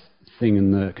is a thing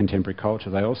in the contemporary culture,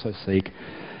 they also seek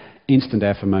instant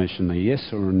affirmation, a yes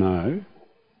or a no,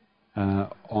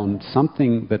 on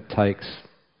something that takes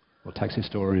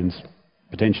historians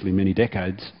potentially many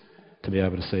decades to be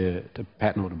able to see a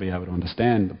pattern or to be able to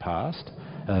understand the past.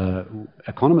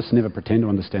 Economists never pretend to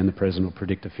understand the present or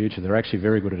predict the future. They're actually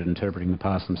very good at interpreting the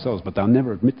past themselves, but they'll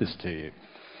never admit this to you.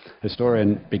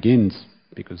 Historian begins,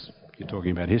 because you're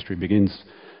talking about history, begins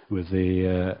with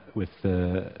that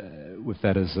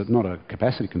as not a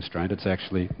capacity constraint, it's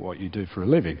actually what you do for a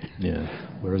living.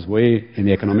 Whereas we, in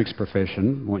the economics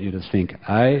profession, want you to think,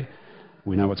 A,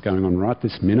 we know what's going on right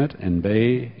this minute, and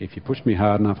B, if you push me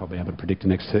hard enough, I'll be able to predict the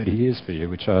next 30 years for you,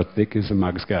 which I think is a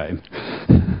mug's game.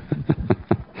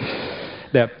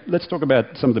 Now, let's talk about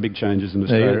some of the big changes in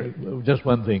Australia. Just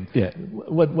one thing.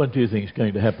 What do you think is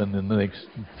going to happen in the next...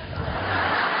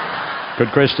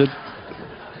 Good question.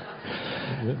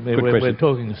 We're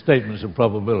talking statements of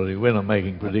probability. We're not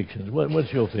making predictions.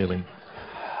 What's your feeling?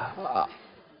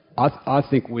 I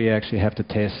think we actually have to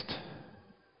test...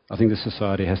 I think the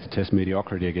society has to test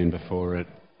mediocrity again before it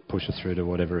pushes through to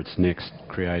whatever its next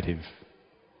creative,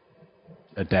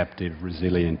 adaptive,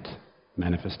 resilient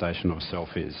manifestation of self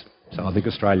is. So I think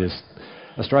Australia's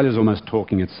almost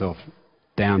talking itself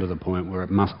down to the point where it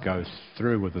must go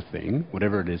through with the thing,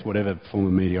 whatever it is, whatever form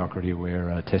of mediocrity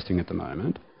we're testing at the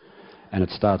moment. And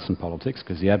it starts in politics,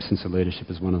 because the absence of leadership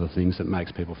is one of the things that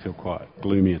makes people feel quite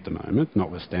gloomy at the moment,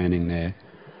 notwithstanding they've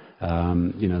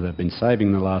been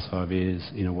saving the last 5 years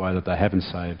in a way that they haven't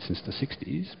saved since the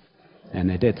 60s, and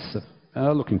their debts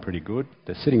are looking pretty good.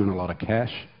 They're sitting on a lot of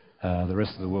cash. The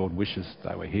rest of the world wishes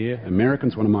they were here.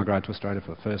 Americans want to migrate to Australia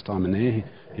for the first time in their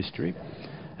history.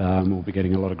 We'll be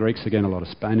getting a lot of Greeks again, a lot of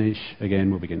Spanish again.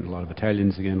 We'll be getting a lot of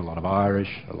Italians again, a lot of Irish,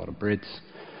 a lot of Brits.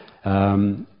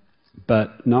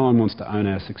 But no one wants to own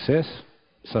our success.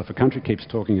 So if a country keeps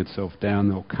talking itself down,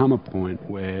 there'll come a point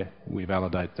where we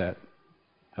validate that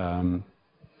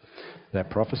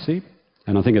prophecy.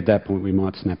 And I think at that point we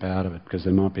might snap out of it, because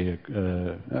there might be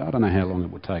I don't know how long it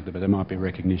would take, but there might be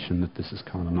recognition that this is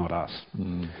kind of not us.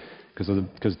 Because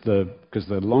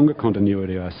the longer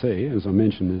continuity I see, as I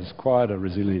mentioned, is quite a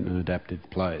resilient and adaptive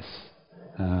place.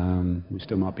 We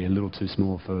still might be a little too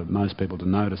small for most people to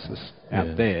notice us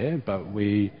out there, but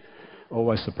we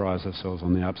always surprise ourselves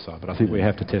on the upside. But I think we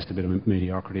have to test a bit of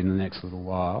mediocrity in the next little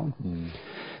while.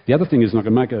 The other thing is, I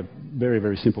can make a very,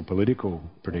 very simple political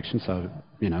prediction. So,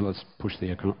 let's push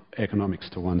the economics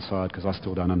to one side, because I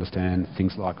still don't understand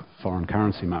things like foreign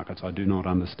currency markets. I do not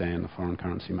understand the foreign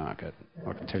currency market.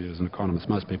 I can tell you as an economist,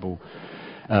 most people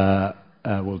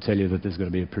will tell you that there's going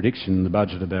to be a prediction in the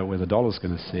budget about where the dollar's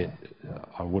going to sit.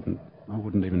 I wouldn't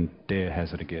even dare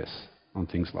hazard a guess on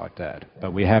things like that.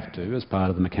 But we have to, as part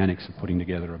of the mechanics of putting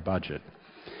together a budget.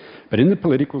 But in the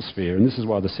political sphere, and this is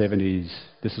why the 70s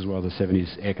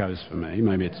echoes for me.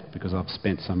 Maybe it's because I've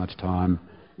spent so much time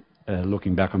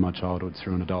looking back on my childhood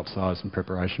through an adult's eyes in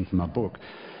preparation for my book.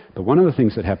 But one of the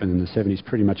things that happened in the 70s,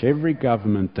 pretty much every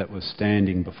government that was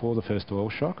standing before the first oil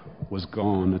shock was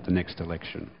gone at the next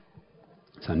election.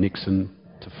 So Nixon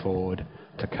to Ford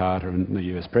to Carter and the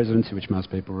US presidency, which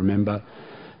most people remember.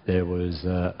 There was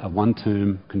a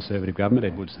one-term Conservative government.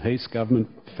 Edward Heath's government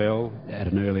fell at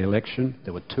an early election.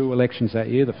 There were 2 elections that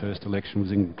year. The first election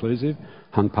was inconclusive.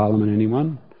 Hung parliament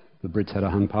anyone. The Brits had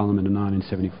a hung parliament in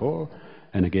 1974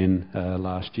 and again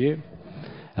last year.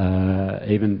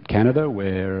 Even Canada,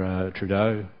 where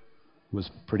Trudeau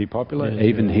was pretty popular,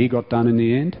 even he got done in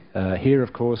the end. Here,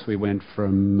 of course, we went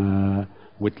from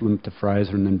Whitlam to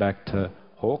Fraser and then back to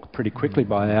Hawke pretty quickly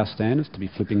by our standards, to be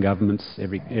flipping governments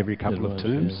every couple of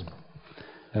terms.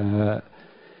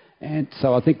 And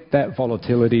so I think that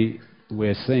volatility,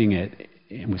 we're seeing it,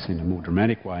 and we're seeing it in a more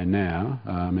dramatic way now.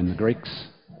 And the Greeks,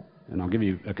 and I'll give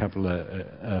you a couple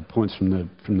of points from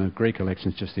the Greek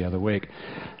elections just the other week.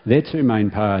 Their 2 main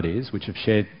parties, which have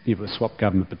swapped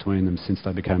government between them since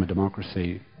they became a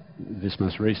democracy, this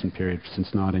most recent period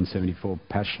since 1974,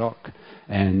 PASOK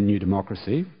and New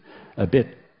Democracy, a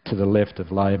bit to the left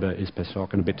of Labor is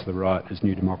PASOK and a bit to the right is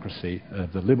New Democracy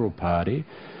of the Liberal Party.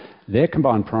 Their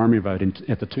combined primary vote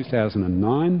at the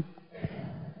 2009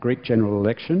 Greek general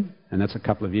election, and that's a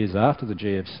couple of years after the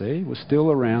GFC, was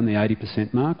still around the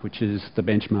 80% mark, which is the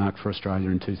benchmark for Australia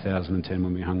in 2010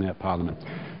 when we hung out Parliament.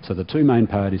 So the 2 main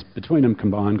parties between them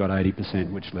combined got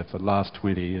 80%, which left the last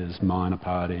 20 as minor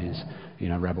parties,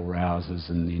 rabble-rousers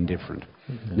and the indifferent.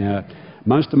 Now,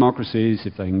 most democracies,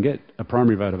 if they can get a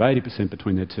primary vote of 80%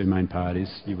 between their 2 main parties,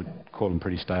 you would call them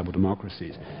pretty stable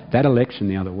democracies. That election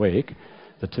the other week,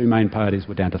 the 2 main parties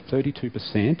were down to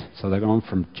 32%, so they've gone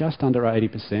from just under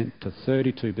 80% to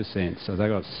 32%. So they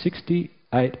got 68%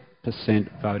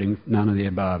 voting, none of the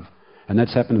above. And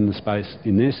that's happened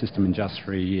in their system in just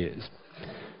 3 years.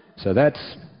 So that's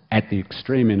at the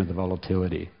extreme end of the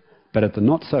volatility. But at the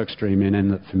not so extreme end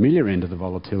and the familiar end of the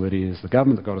volatility is the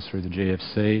government that got us through the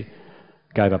GFC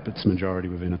gave up its majority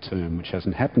within a term, which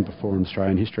hasn't happened before in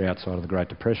Australian history outside of the Great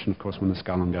Depression, of course, when the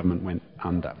Scullin government went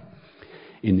under.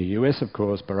 In the US, of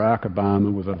course, Barack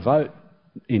Obama, with a vote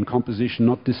in composition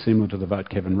not dissimilar to the vote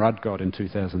Kevin Rudd got in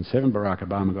 2007, Barack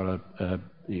Obama got a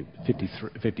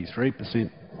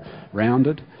 53%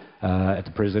 rounded at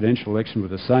the presidential election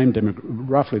with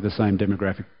roughly the same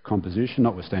demographic composition,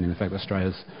 notwithstanding the fact that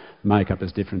Australia's makeup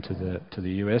is different to the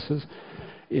US's.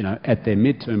 At their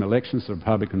midterm elections, the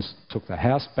Republicans took the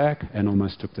House back and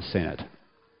almost took the Senate.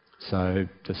 So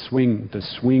the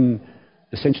swing,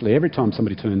 essentially every time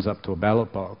somebody turns up to a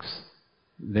ballot box,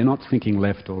 they're not thinking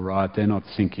left or right, they're not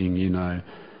thinking,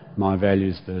 my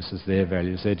values versus their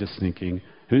values, they're just thinking,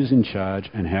 who's in charge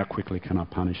and how quickly can I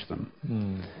punish them?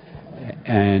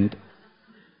 And,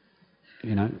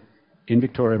 in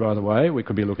Victoria, by the way, we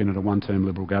could be looking at a one-term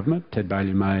Liberal government. Ted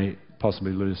Baillieu may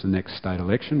possibly lose the next state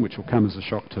election, which will come as a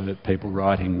shock to people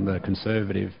writing the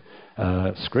Conservative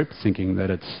script, thinking that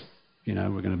it's,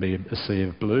 we're going to be a sea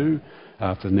of blue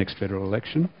after the next federal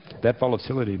election. That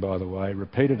volatility, by the way,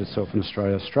 repeated itself in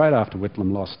Australia straight after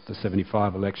Whitlam lost the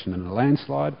 75 election in a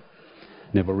landslide.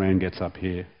 Neville Wran gets up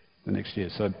here the next year.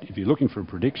 So if you're looking for a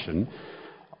prediction,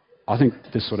 I think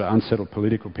this sort of unsettled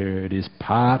political period is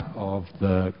part of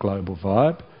the global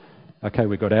vibe. Okay,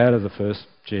 we got out of the first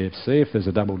GFC. If there's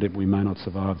a double dip, we may not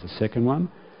survive the second one.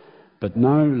 But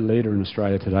no leader in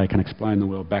Australia today can explain the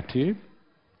world back to you.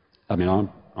 I mean,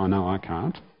 I know I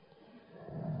can't.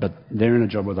 But they're in a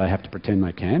job where they have to pretend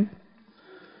they can.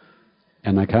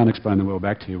 And they can't explain the world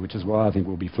back to you, which is why I think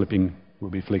we'll be flipping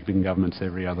governments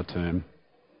every other term.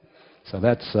 So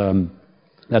that's the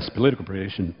political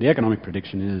prediction. The economic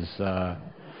prediction is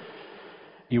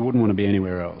you wouldn't want to be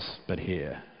anywhere else but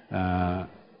here.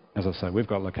 As I say, we've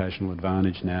got locational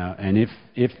advantage now, and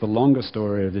if the longer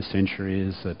story of this century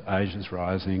is that Asia's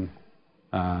rising,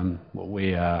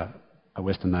 we are a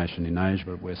Western nation in Asia,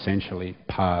 but we're essentially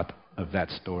part of that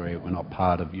story. We're not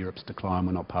part of Europe's decline,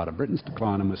 we're not part of Britain's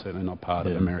decline, and we're certainly not part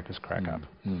of America's crack up.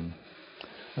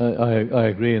 I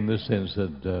agree in this sense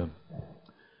that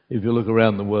if you look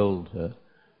around the world,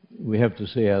 we have to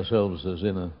see ourselves as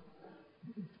in a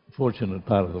fortunate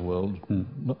part of the world.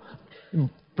 Not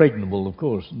impregnable, of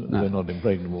course. No. We're not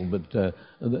impregnable, but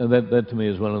that to me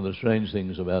is one of the strange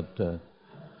things about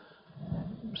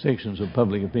sections of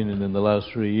public opinion in the last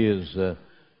 3 years.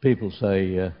 People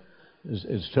say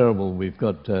it's terrible. We've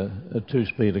got a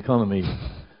two-speed economy.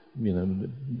 You know,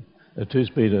 a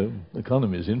two-speed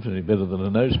economy is infinitely better than a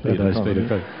no-speed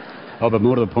economy. Oh, but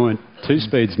more to the point, two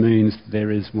speeds means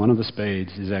there is one of the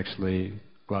speeds is actually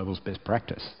global's best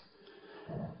practice.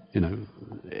 You know,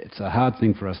 it's a hard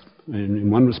thing for us. In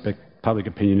one respect, public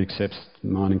opinion accepts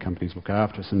mining companies look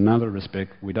after us. In another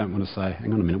respect, we don't want to say,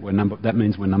 hang on a minute, that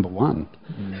means we're number one.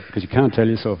 Because you can't tell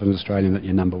yourself as an Australian that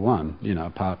you're number one, you know,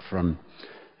 apart from,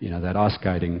 you know, that ice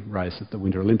skating race at the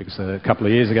Winter Olympics a couple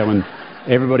of years ago when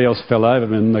everybody else fell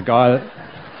over and the guy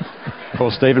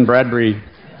called Stephen Bradbury,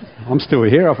 I'm still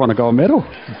here, I've won a gold medal.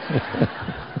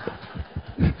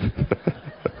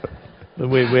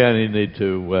 we only need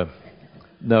to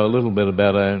know a little bit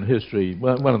about our own history.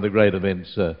 One of the great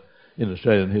events in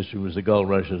Australian history was the gold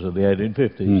rushes of the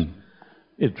 1850s.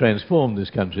 It transformed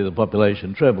this country. The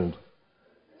population trebled.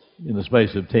 In the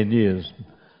space of 10 years,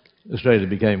 Australia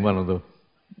became one of the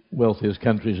wealthiest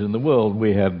countries in the world.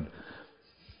 We had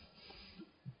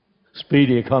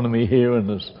speedy economy here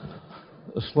and a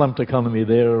slumped economy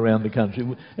there around the country.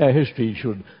 Our history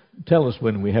should tell us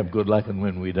when we have good luck and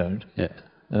when we don't. Yeah.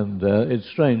 And it's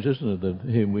strange, isn't it, that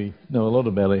here we know a lot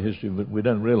about our history, but we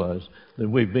don't realise that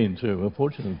we've been through a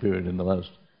fortunate period in the last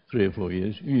 3 or 4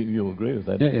 years. You agree with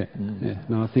that? Yeah.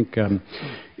 No, I think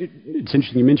it's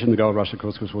interesting. You mentioned the gold rush, of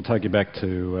course, because we'll take it back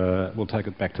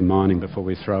to mining before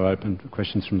we throw open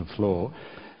questions from the floor.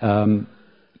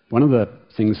 One of the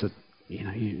things that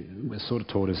we're sort of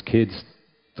taught as kids,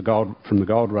 from the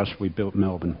gold rush, we built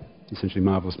Melbourne. Essentially,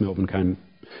 marvellous Melbourne came.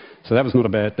 So that was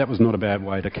not a bad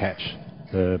way to catch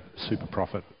the super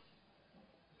profit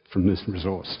from this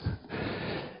resource.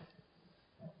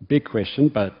 Big question,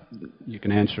 but you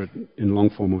can answer it in long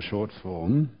form or short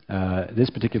form. This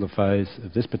particular phase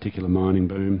of this particular mining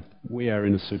boom, we are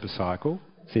in a super cycle.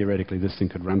 Theoretically, this thing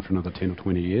could run for another 10 or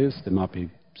 20 years. There might be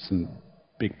some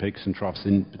big peaks and troughs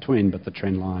in between, but the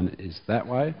trend line is that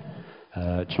way.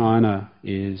 China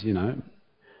is,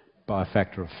 by a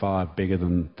factor of 5 bigger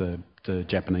than the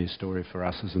Japanese story for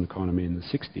us as an economy in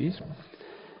the 60s.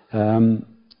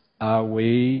 Are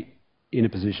we in a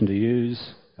position to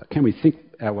can we think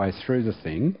our way through the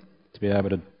thing to be able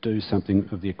to do something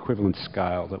of the equivalent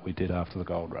scale that we did after the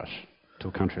gold rush to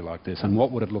a country like this? And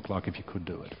what would it look like if you could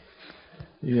do it?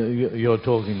 You're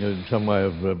talking in some way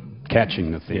of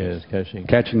catching the thing. Yes,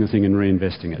 catching the thing and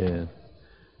reinvesting it.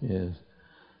 Yes.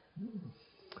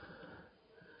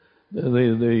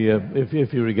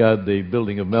 If you regard the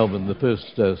building of Melbourne, the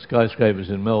first skyscrapers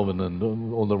in Melbourne and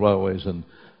all the railways and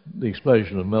the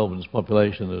explosion of Melbourne's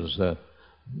population as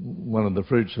one of the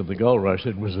fruits of the gold rush,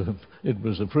 it was a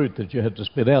fruit that you had to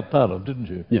spit out part of, didn't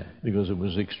you? Yeah. Because it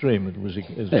was extreme. It was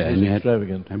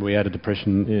extravagant. And we had a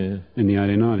depression in the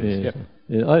 1890s. Yep.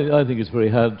 Yeah, I think it's very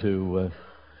hard to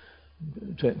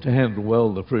handle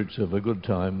well the fruits of a good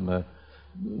time.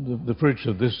 The fruits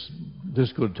of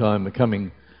this good time are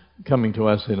coming to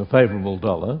us in a favourable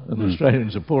dollar, and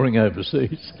Australians are pouring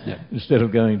overseas instead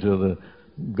of going to the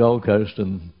Gold Coast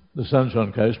and the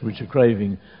Sunshine Coast, which are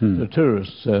craving for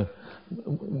tourists.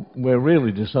 We're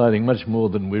really deciding much more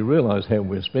than we realise how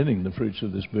we're spending the fruits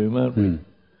of this boom, aren't we? And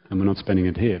we're not spending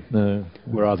it here. No.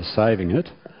 We're either saving it,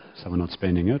 so we're not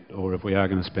spending it, or if we are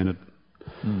going to spend it,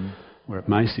 we're at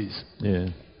Macy's. Yeah.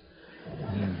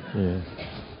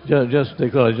 Just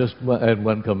add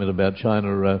one comment about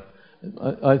China.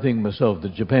 I think myself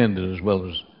that Japan did as well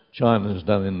as China has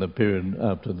done in the period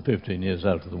after the 15 years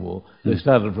after the war. They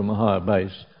started from a higher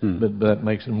base, but that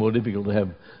makes it more difficult to have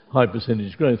high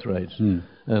percentage growth rates.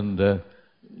 And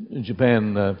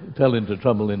Japan fell into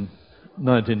trouble in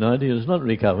 1990 and has not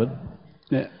recovered.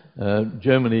 Yeah.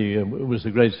 Germany was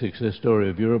the great success story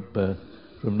of Europe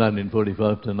from 1945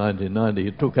 to 1990.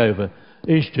 It took over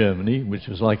East Germany, which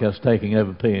was like us taking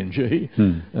over PNG,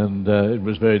 and it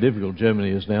was very difficult.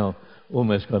 Germany has now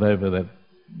almost got over that.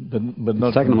 But not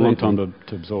it's taken a long time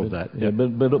to absorb that. Yeah,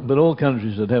 but all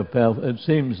countries that have powerful, it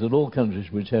seems that all countries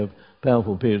which have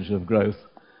powerful periods of growth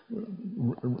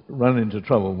run into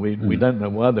trouble. We don't know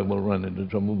why they will run into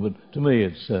trouble, but to me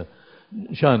it's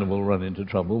China will run into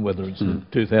trouble, whether it's in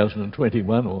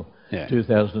 2021 or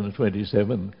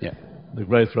 2027. Yeah. The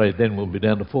growth rate then will be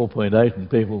down to 4.8, and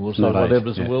people will say,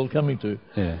 whatever's the world coming to?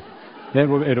 Yeah,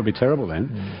 well, it'll be terrible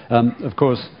then. Of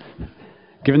course,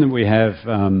 given that we have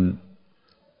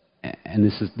and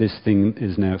this thing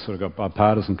is now sort of got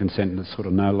bipartisan consent and it's sort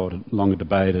of no longer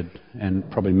debated, and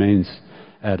probably means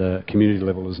at a community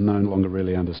level is no longer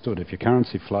really understood. If your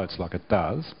currency floats like it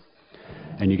does,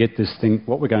 and you get this thing,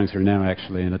 what we're going through now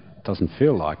actually, and it doesn't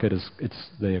feel like it,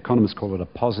 the economists call it a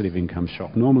positive income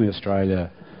shock. Normally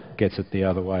Australia gets it the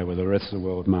other way, where the rest of the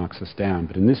world marks us down.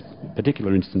 But in this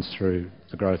particular instance, through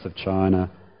the growth of China,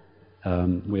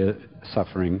 we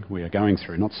are going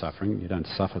through, not suffering, you don't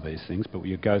suffer these things, but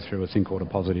you go through a thing called a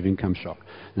positive income shock.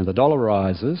 Now the dollar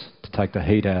rises to take the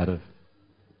heat out of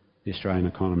the Australian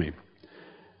economy.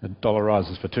 The dollar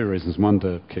rises for two reasons. One,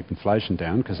 to keep inflation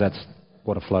down, because that's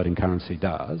what a floating currency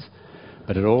does,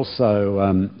 but it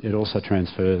also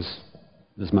transfers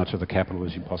as much of the capital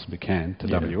as you possibly can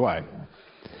to WA.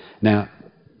 Now,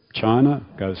 China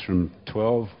goes from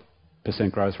 12%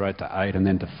 growth rate to 8 and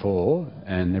then to 4,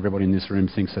 and everybody in this room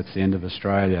thinks that's the end of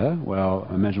Australia. Well,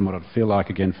 imagine what it'd feel like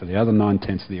again for the other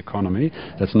 9/10 of the economy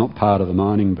that's not part of the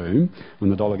mining boom when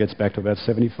the dollar gets back to about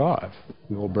 75.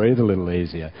 We all breathe a little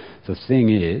easier. The thing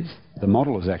is, the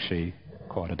model is actually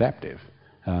quite adaptive.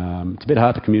 It's a bit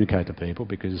hard to communicate to people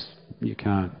because you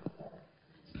can't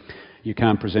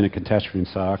present a catastrophe and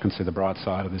say, I can see the bright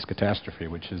side of this catastrophe,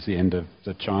 which is the end of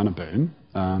the China boom.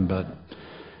 But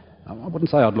I wouldn't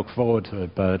say I'd look forward to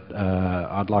it, but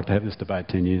I'd like to have this debate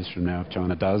 10 years from now if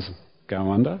China does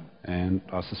go under. And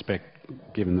I suspect,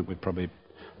 given that we've probably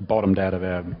bottomed out of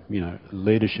our,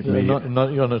 leadership. You're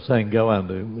not saying go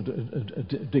under,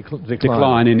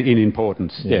 decline in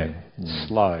importance.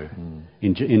 Slow.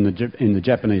 In the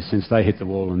Japanese sense, they hit the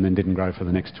wall and then didn't grow for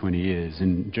the next 20 years.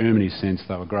 In Germany's sense,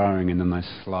 they were growing and then they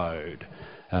slowed.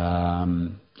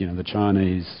 The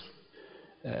Chinese,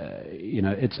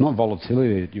 it's not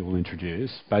volatility that you will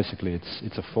introduce. Basically,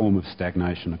 it's a form of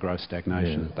stagnation, a growth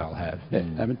stagnation that they'll have.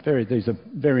 These are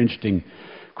very interesting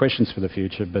questions for the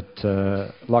future, but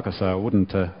like I say, I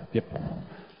wouldn't...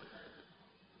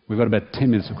 We've got about 10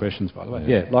 minutes of questions, by the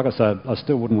way. Like I say, I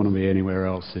still wouldn't want to be anywhere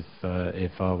else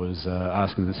if I was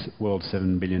asking the world's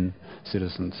 7 billion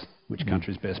citizens which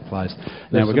country's best placed.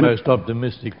 That's the most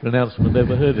optimistic pronouncement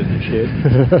ever heard in the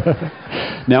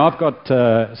shed. Now I've got...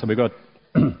 so we've got...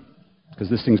 because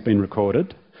this thing's been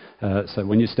recorded, so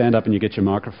when you stand up and you get your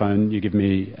microphone, you give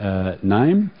me a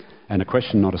name and a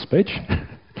question, not a speech.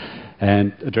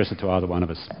 And address it to either one of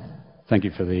us. Thank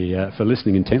you for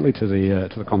listening intently to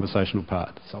the conversational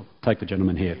part. So I'll take the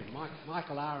gentleman here.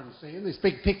 Michael RNC. In this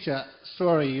big picture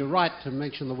story, you're right to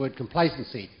mention the word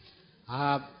complacency.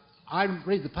 I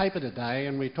read the paper today,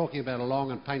 and we're talking about a long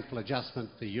and painful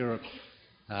adjustment to Europe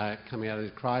coming out of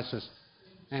this crisis.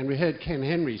 And we heard Ken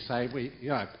Henry say,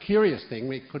 a curious thing,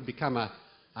 we could become a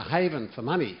haven for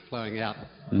money flowing out.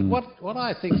 But what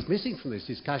I think is missing from this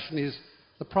discussion is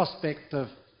the prospect of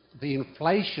the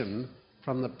inflation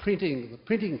from the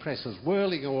printing presses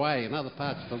whirling away in other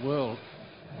parts of the world,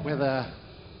 whether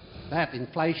that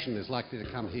inflation is likely to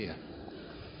come here.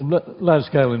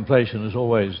 Large-scale inflation is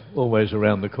always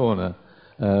around the corner.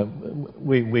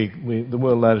 The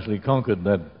world largely conquered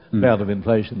that bout of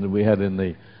inflation that we had in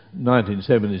the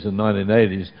 1970s and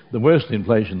 1980s, the worst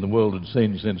inflation the world had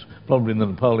seen since probably the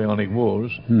Napoleonic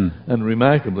Wars, and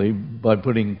remarkably, by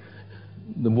putting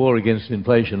the war against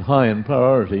inflation high in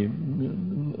priority,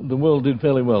 the world did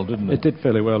fairly well, didn't it? It did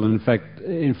fairly well, and in fact,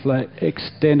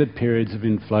 extended periods of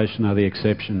inflation are the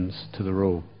exceptions to the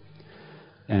rule.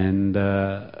 And,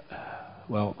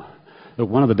 look,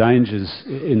 one of the dangers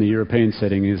in the European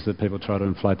setting is that people try to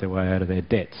inflate their way out of their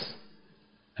debts,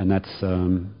 and that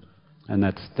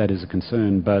is a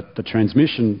concern. But the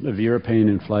transmission of European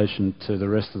inflation to the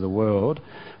rest of the world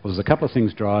was a couple of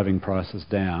things driving prices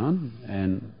down,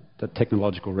 and the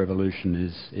technological revolution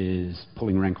is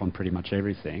pulling rank on pretty much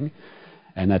everything,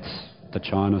 and that's the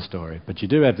China story. But you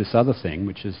do have this other thing,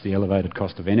 which is the elevated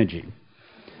cost of energy.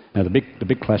 Now, the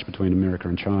big clash between America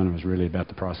and China is really about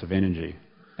the price of energy,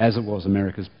 as it was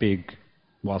America's big.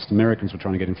 Whilst Americans were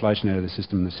trying to get inflation out of the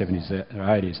system in the 70s or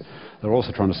 80s, they're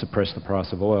also trying to suppress the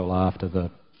price of oil after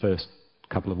the first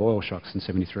couple of oil shocks in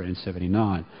 73 and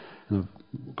 79. And the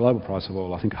global price of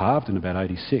oil, I think, halved in about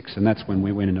 86, and that's when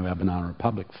we went into our Banana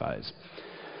Republic phase.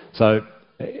 So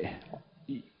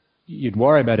you'd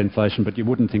worry about inflation, but you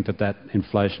wouldn't think that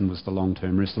inflation was the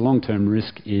long-term risk. The long-term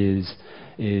risk is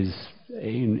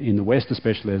in the West,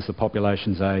 especially as the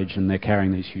populations age and they're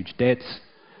carrying these huge debts,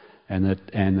 and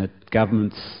that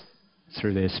governments,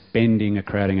 through their spending, are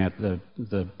crowding out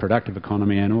the productive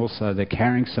economy, and also they're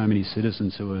carrying so many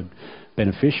citizens who are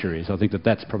beneficiaries. I think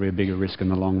that's probably a bigger risk in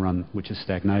the long run, which is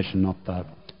stagnation, not the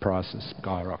prices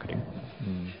skyrocketing.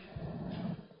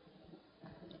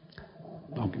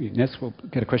 Next, we'll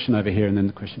get a question over here and then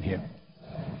the question here.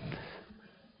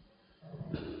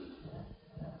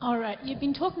 All right. You've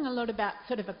been talking a lot about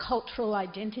sort of a cultural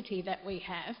identity that we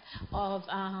have of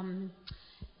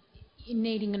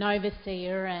needing an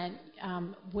overseer, and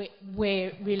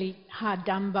we're really hard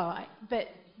done by. But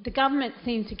the government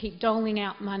seems to keep doling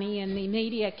out money, and the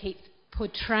media keeps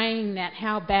portraying that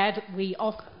how badly we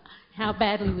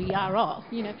are off.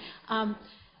 You know,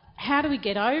 how do we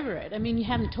get over it? I mean, you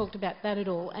haven't talked about that at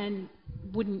all, and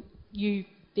wouldn't you,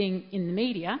 being in the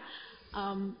media,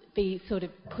 be sort of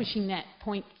pushing that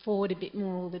point forward a bit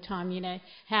more all the time? You know,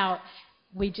 how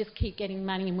we just keep getting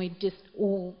money and we're just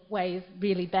always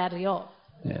really badly off.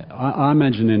 Yeah, I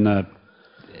imagine in the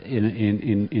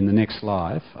next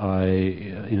life,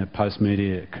 in a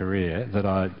post-media career, that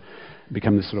I'd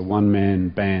become this sort of one-man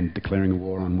band declaring a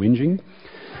war on whinging.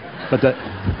 But that...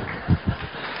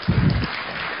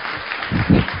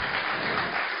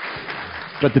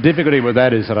 But the difficulty with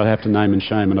that is that I'd have to name and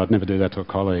shame, and I'd never do that to a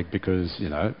colleague because, you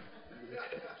know,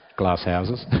 glass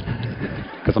houses.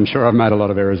 Because I'm sure I've made a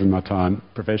lot of errors in my time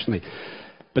professionally.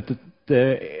 But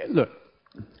look,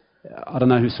 I don't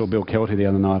know who saw Bill Kelty the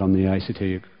other night on the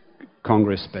ACT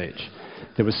Congress speech.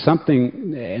 There was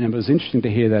something, and it was interesting to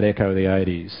hear that echo the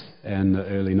 80s and the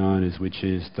early 90s, which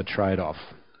is the trade-off,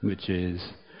 which is,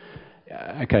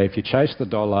 okay, if you chase the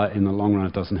dollar in the long run,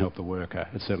 it doesn't help the worker.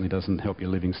 It certainly doesn't help your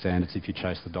living standards if you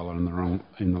chase the dollar in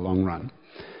the long run.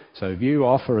 So if you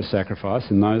offer a sacrifice,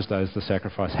 in those days the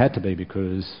sacrifice had to be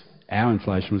because our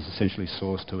inflation was essentially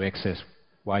sourced to excess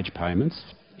wage payments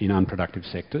in unproductive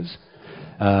sectors.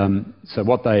 So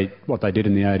what they did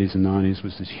in the 80s and 90s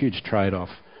was this huge trade-off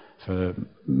for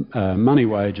money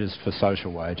wages for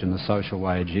social wage, and the social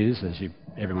wage is, as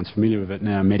everyone's familiar with it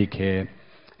now, Medicare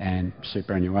and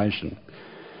superannuation.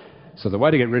 So the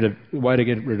way to get rid of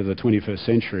the 21st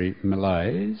century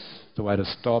malaise, the way to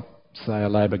stop, say, a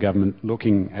Labor government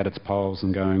looking at its polls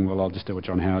and going, well, I'll just do what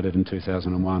John Howard did in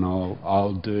 2001,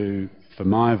 I'll do for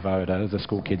my voter the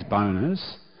school kids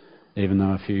bonus, even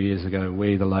though a few years ago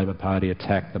we, the Labor Party,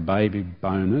 attacked the baby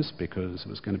bonus because it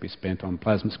was going to be spent on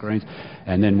plasma screens.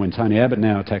 And then when Tony Abbott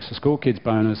now attacks the school kids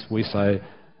bonus, we say,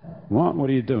 what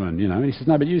are you doing? You know, and he says,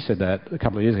 no, but you said that a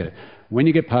couple of years ago. When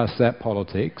you get past that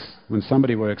politics, when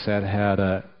somebody works out how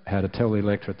to tell the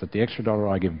electorate that the extra dollar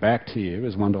I give back to you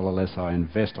is $1 less I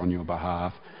invest on your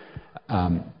behalf,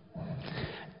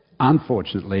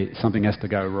 unfortunately, something has to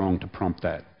go wrong to prompt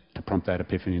that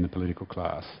epiphany in the political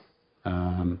class.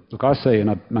 Look, I see, and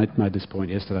I made this point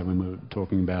yesterday when we were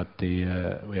talking about we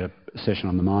had a session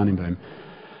on the mining boom.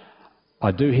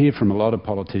 I do hear from a lot of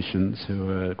politicians who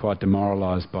are quite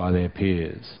demoralised by their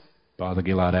peers, by the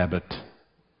Gillard-Abbott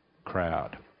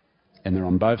crowd. And they're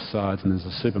on both sides, and there's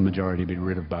a super majority to be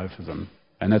rid of both of them.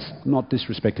 And that's not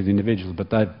disrespect to the individuals,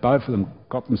 but both of them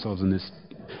got themselves in this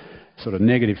sort of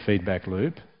negative feedback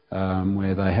loop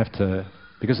where they have to,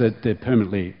 because they're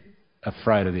permanently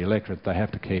afraid of the electorate, they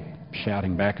have to keep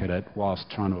shouting back at it whilst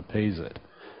trying to appease it.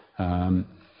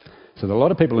 So there are a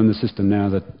lot of people in the system now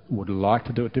that would like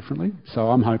to do it differently. So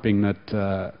I'm hoping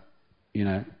that, you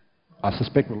know, I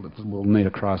suspect we'll need a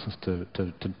crisis to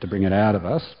bring it out of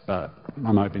us, but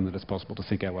I'm hoping that it's possible to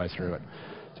think our way through it.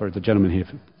 Sorry, the gentleman here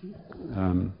for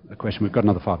a question. We've got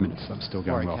another 5 minutes, so I'm still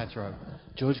going well. Cathro.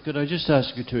 George, could I just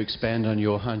ask you to expand on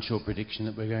your hunch or prediction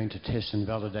that we're going to test and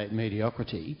validate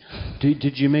mediocrity?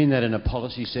 Did you mean that in a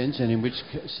policy sense, and in which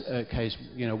case,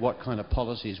 you know, what kind of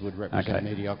policies would represent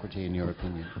mediocrity in your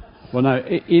opinion? Well, no,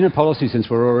 in a policy sense,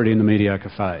 we're already in the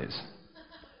mediocre phase.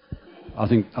 I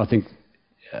think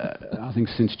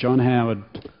since John Howard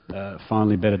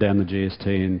finally bedded down the GST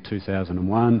in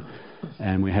 2001,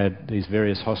 and we had these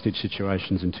various hostage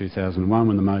situations in 2001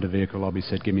 when the motor vehicle lobby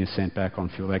said, give me a cent back on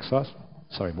fuel excise.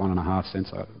 Sorry, 1.5 cents.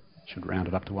 I should round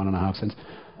it up to 1.5 cents.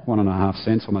 1.5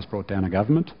 cents almost brought down a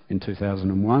government in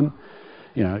 2001.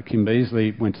 You know, Kim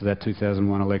Beazley went to that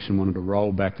 2001 election, wanted to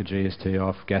roll back the GST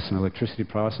off gas and electricity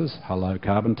prices. Hello,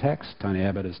 carbon tax. Tony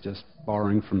Abbott is just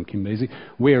borrowing from Kim Beazley.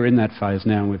 We're in that phase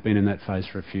now, and we've been in that phase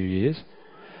for a few years.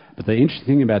 But the interesting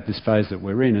thing about this phase that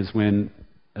we're in is when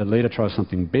a leader tries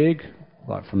something big,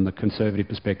 like from the Conservative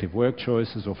perspective, work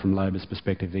choices, or from Labor's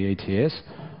perspective, the ETS,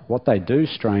 what they do,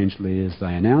 strangely, is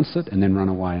they announce it and then run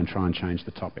away and try and change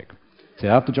the topic. So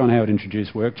after John Howard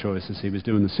introduced work choices, he was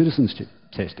doing the citizens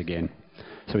test again.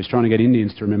 So he's trying to get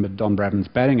Indians to remember Don Bradman's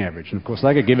batting average. And of course,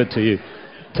 they could give it to you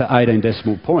to 18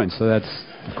 decimal points. So that's,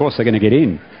 of course, they're going to get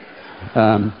in.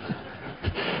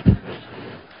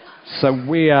 So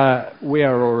we are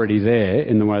already there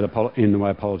in the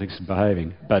way politics is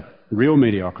behaving. But real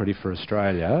mediocrity for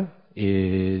Australia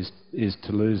is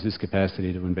to lose this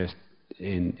capacity to invest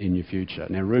in your future.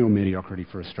 Now, real mediocrity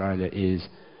for Australia is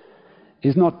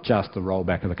is not just the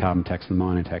rollback of the carbon tax and the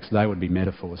mining tax. They would be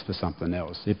metaphors for something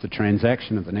else. If the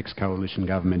transaction of the next coalition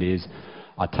government is,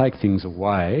 I take things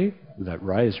away that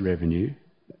raise revenue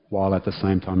while at the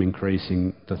same time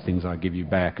increasing the things I give you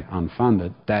back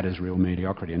unfunded, that is real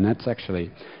mediocrity. And that's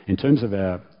actually, in terms of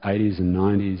our 80s and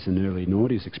 90s and early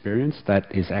noughties experience,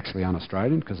 that is actually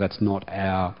un-Australian, because that's not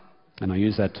our, and I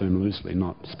use that term loosely,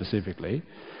 not specifically,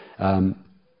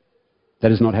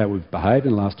 that is not how we've behaved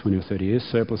in the last 20 or 30 years.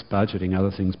 Surplus budgeting,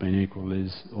 other things being equal,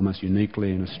 is almost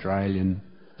uniquely an Australian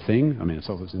thing. I mean, it's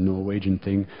obviously a Norwegian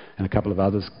thing, and a couple of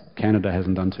others. Canada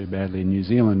hasn't done too badly. New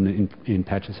Zealand, in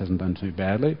patches, hasn't done too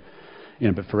badly. You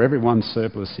know, but for every one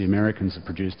surplus the Americans have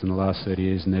produced in the last 30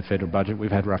 years in their federal budget, we've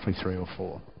had roughly 3 or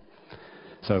 4.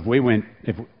 So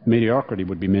if mediocrity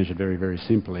would be measured very, very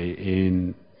simply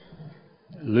in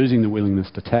losing the willingness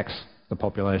to tax the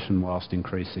population whilst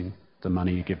increasing the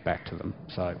money you give back to them.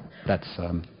 So that's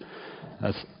an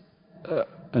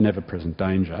ever-present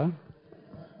danger.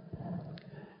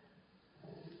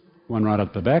 One right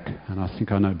up the back, and I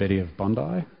think I know Betty of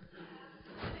Bondi.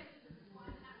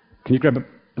 Can you grab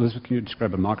Elizabeth, can you just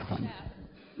grab a microphone?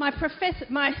 My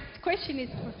question is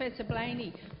to Professor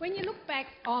Blainey. When you look back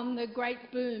on the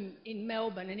great boom in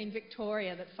Melbourne and in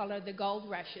Victoria that followed the gold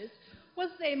rushes, was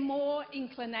there more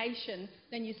inclination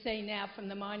than you see now from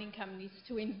the mining companies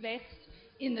to invest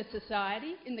in the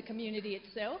society, in the community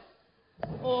itself?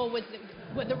 Or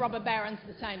were the robber barons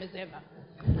the same as ever?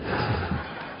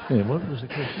 Yeah, what was the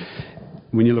question?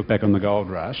 When you look back on the gold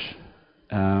rush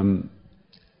and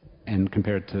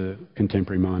compare it to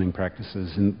contemporary mining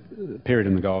practices, in the period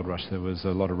in the gold rush there was a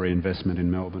lot of reinvestment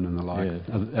in Melbourne and the like.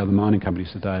 Yeah. Are the mining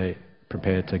companies today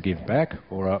prepared to give back,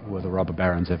 or were the robber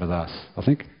barons ever thus, I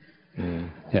think? Yeah.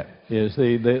 Yeah. Yes,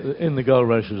 in the gold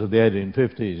rushes of the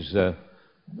 1850s,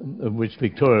 of which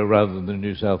Victoria rather than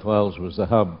New South Wales was the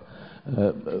hub,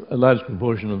 a large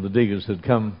proportion of the diggers had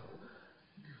come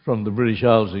from the British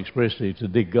Isles expressly to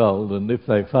dig gold, and if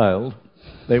they failed,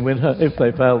 they went home. If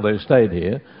they failed, they stayed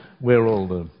here. We're all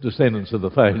the descendants of the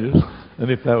failures,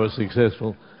 and if they were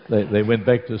successful, they went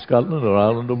back to Scotland or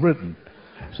Ireland or Britain.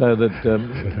 So that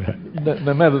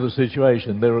no matter the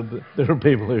situation, there are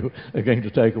people who are going to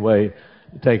take away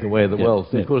the wealth.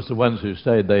 Yeah. Of course, the ones who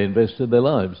stayed, they invested their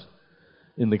lives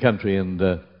in the country, and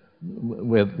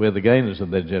we're the gainers of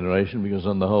that generation, because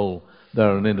on the whole,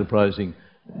 they're an enterprising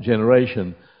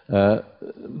generation.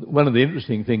 One of the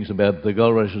interesting things about the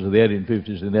gold rushes of the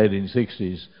 1850s and the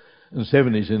 1860s and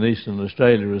 70s in Eastern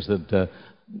Australia is that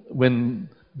when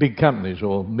big companies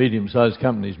or medium-sized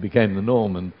companies became the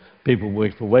norm and people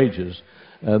worked for wages,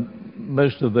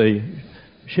 most of the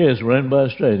shares were owned by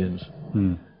Australians.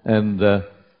 Mm. And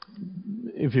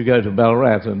if you go to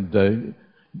Ballarat, and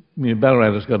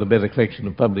Ballarat has got a better collection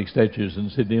of public statues than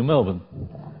Sydney and Melbourne.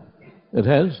 It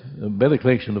has a better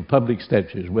collection of public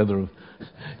statues, whether of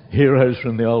heroes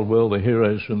from the old world or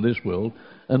heroes from this world,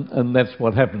 and that's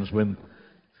what happens when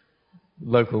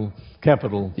local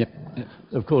capital. Yep.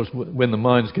 Of course, when the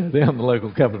mines go down, the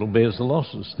local capital bears the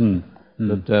losses.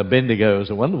 But Bendigo is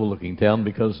a wonderful-looking town,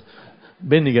 because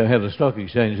Bendigo had a stock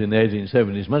exchange in the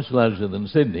 1870s much larger than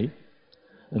Sydney,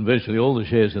 and virtually all the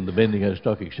shares in the Bendigo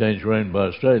Stock Exchange were owned by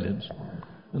Australians,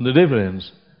 and the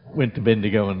dividends went to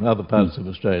Bendigo and other parts of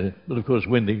Australia. But of course,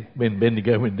 when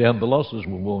Bendigo went down, the losses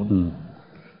were borne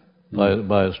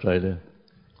by Australia.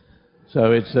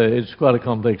 So it's quite a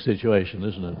complex situation,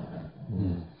 isn't it?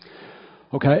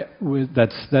 Okay,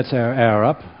 that's our hour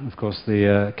up. Of course,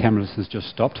 the cameras has just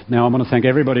stopped. Now, I want to thank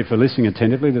everybody for listening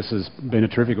attentively. This has been a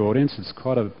terrific audience. It's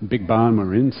quite a big barn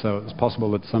we're in, so it's possible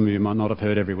that some of you might not have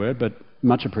heard every word, but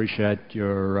much appreciate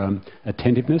your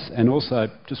attentiveness. And also,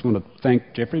 just want to thank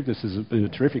Geoffrey. This has been a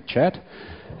terrific chat,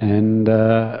 and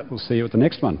we'll see you at the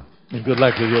next one. And good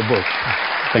luck with your book.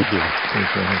 Thank you.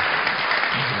 Thanks very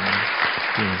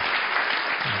much.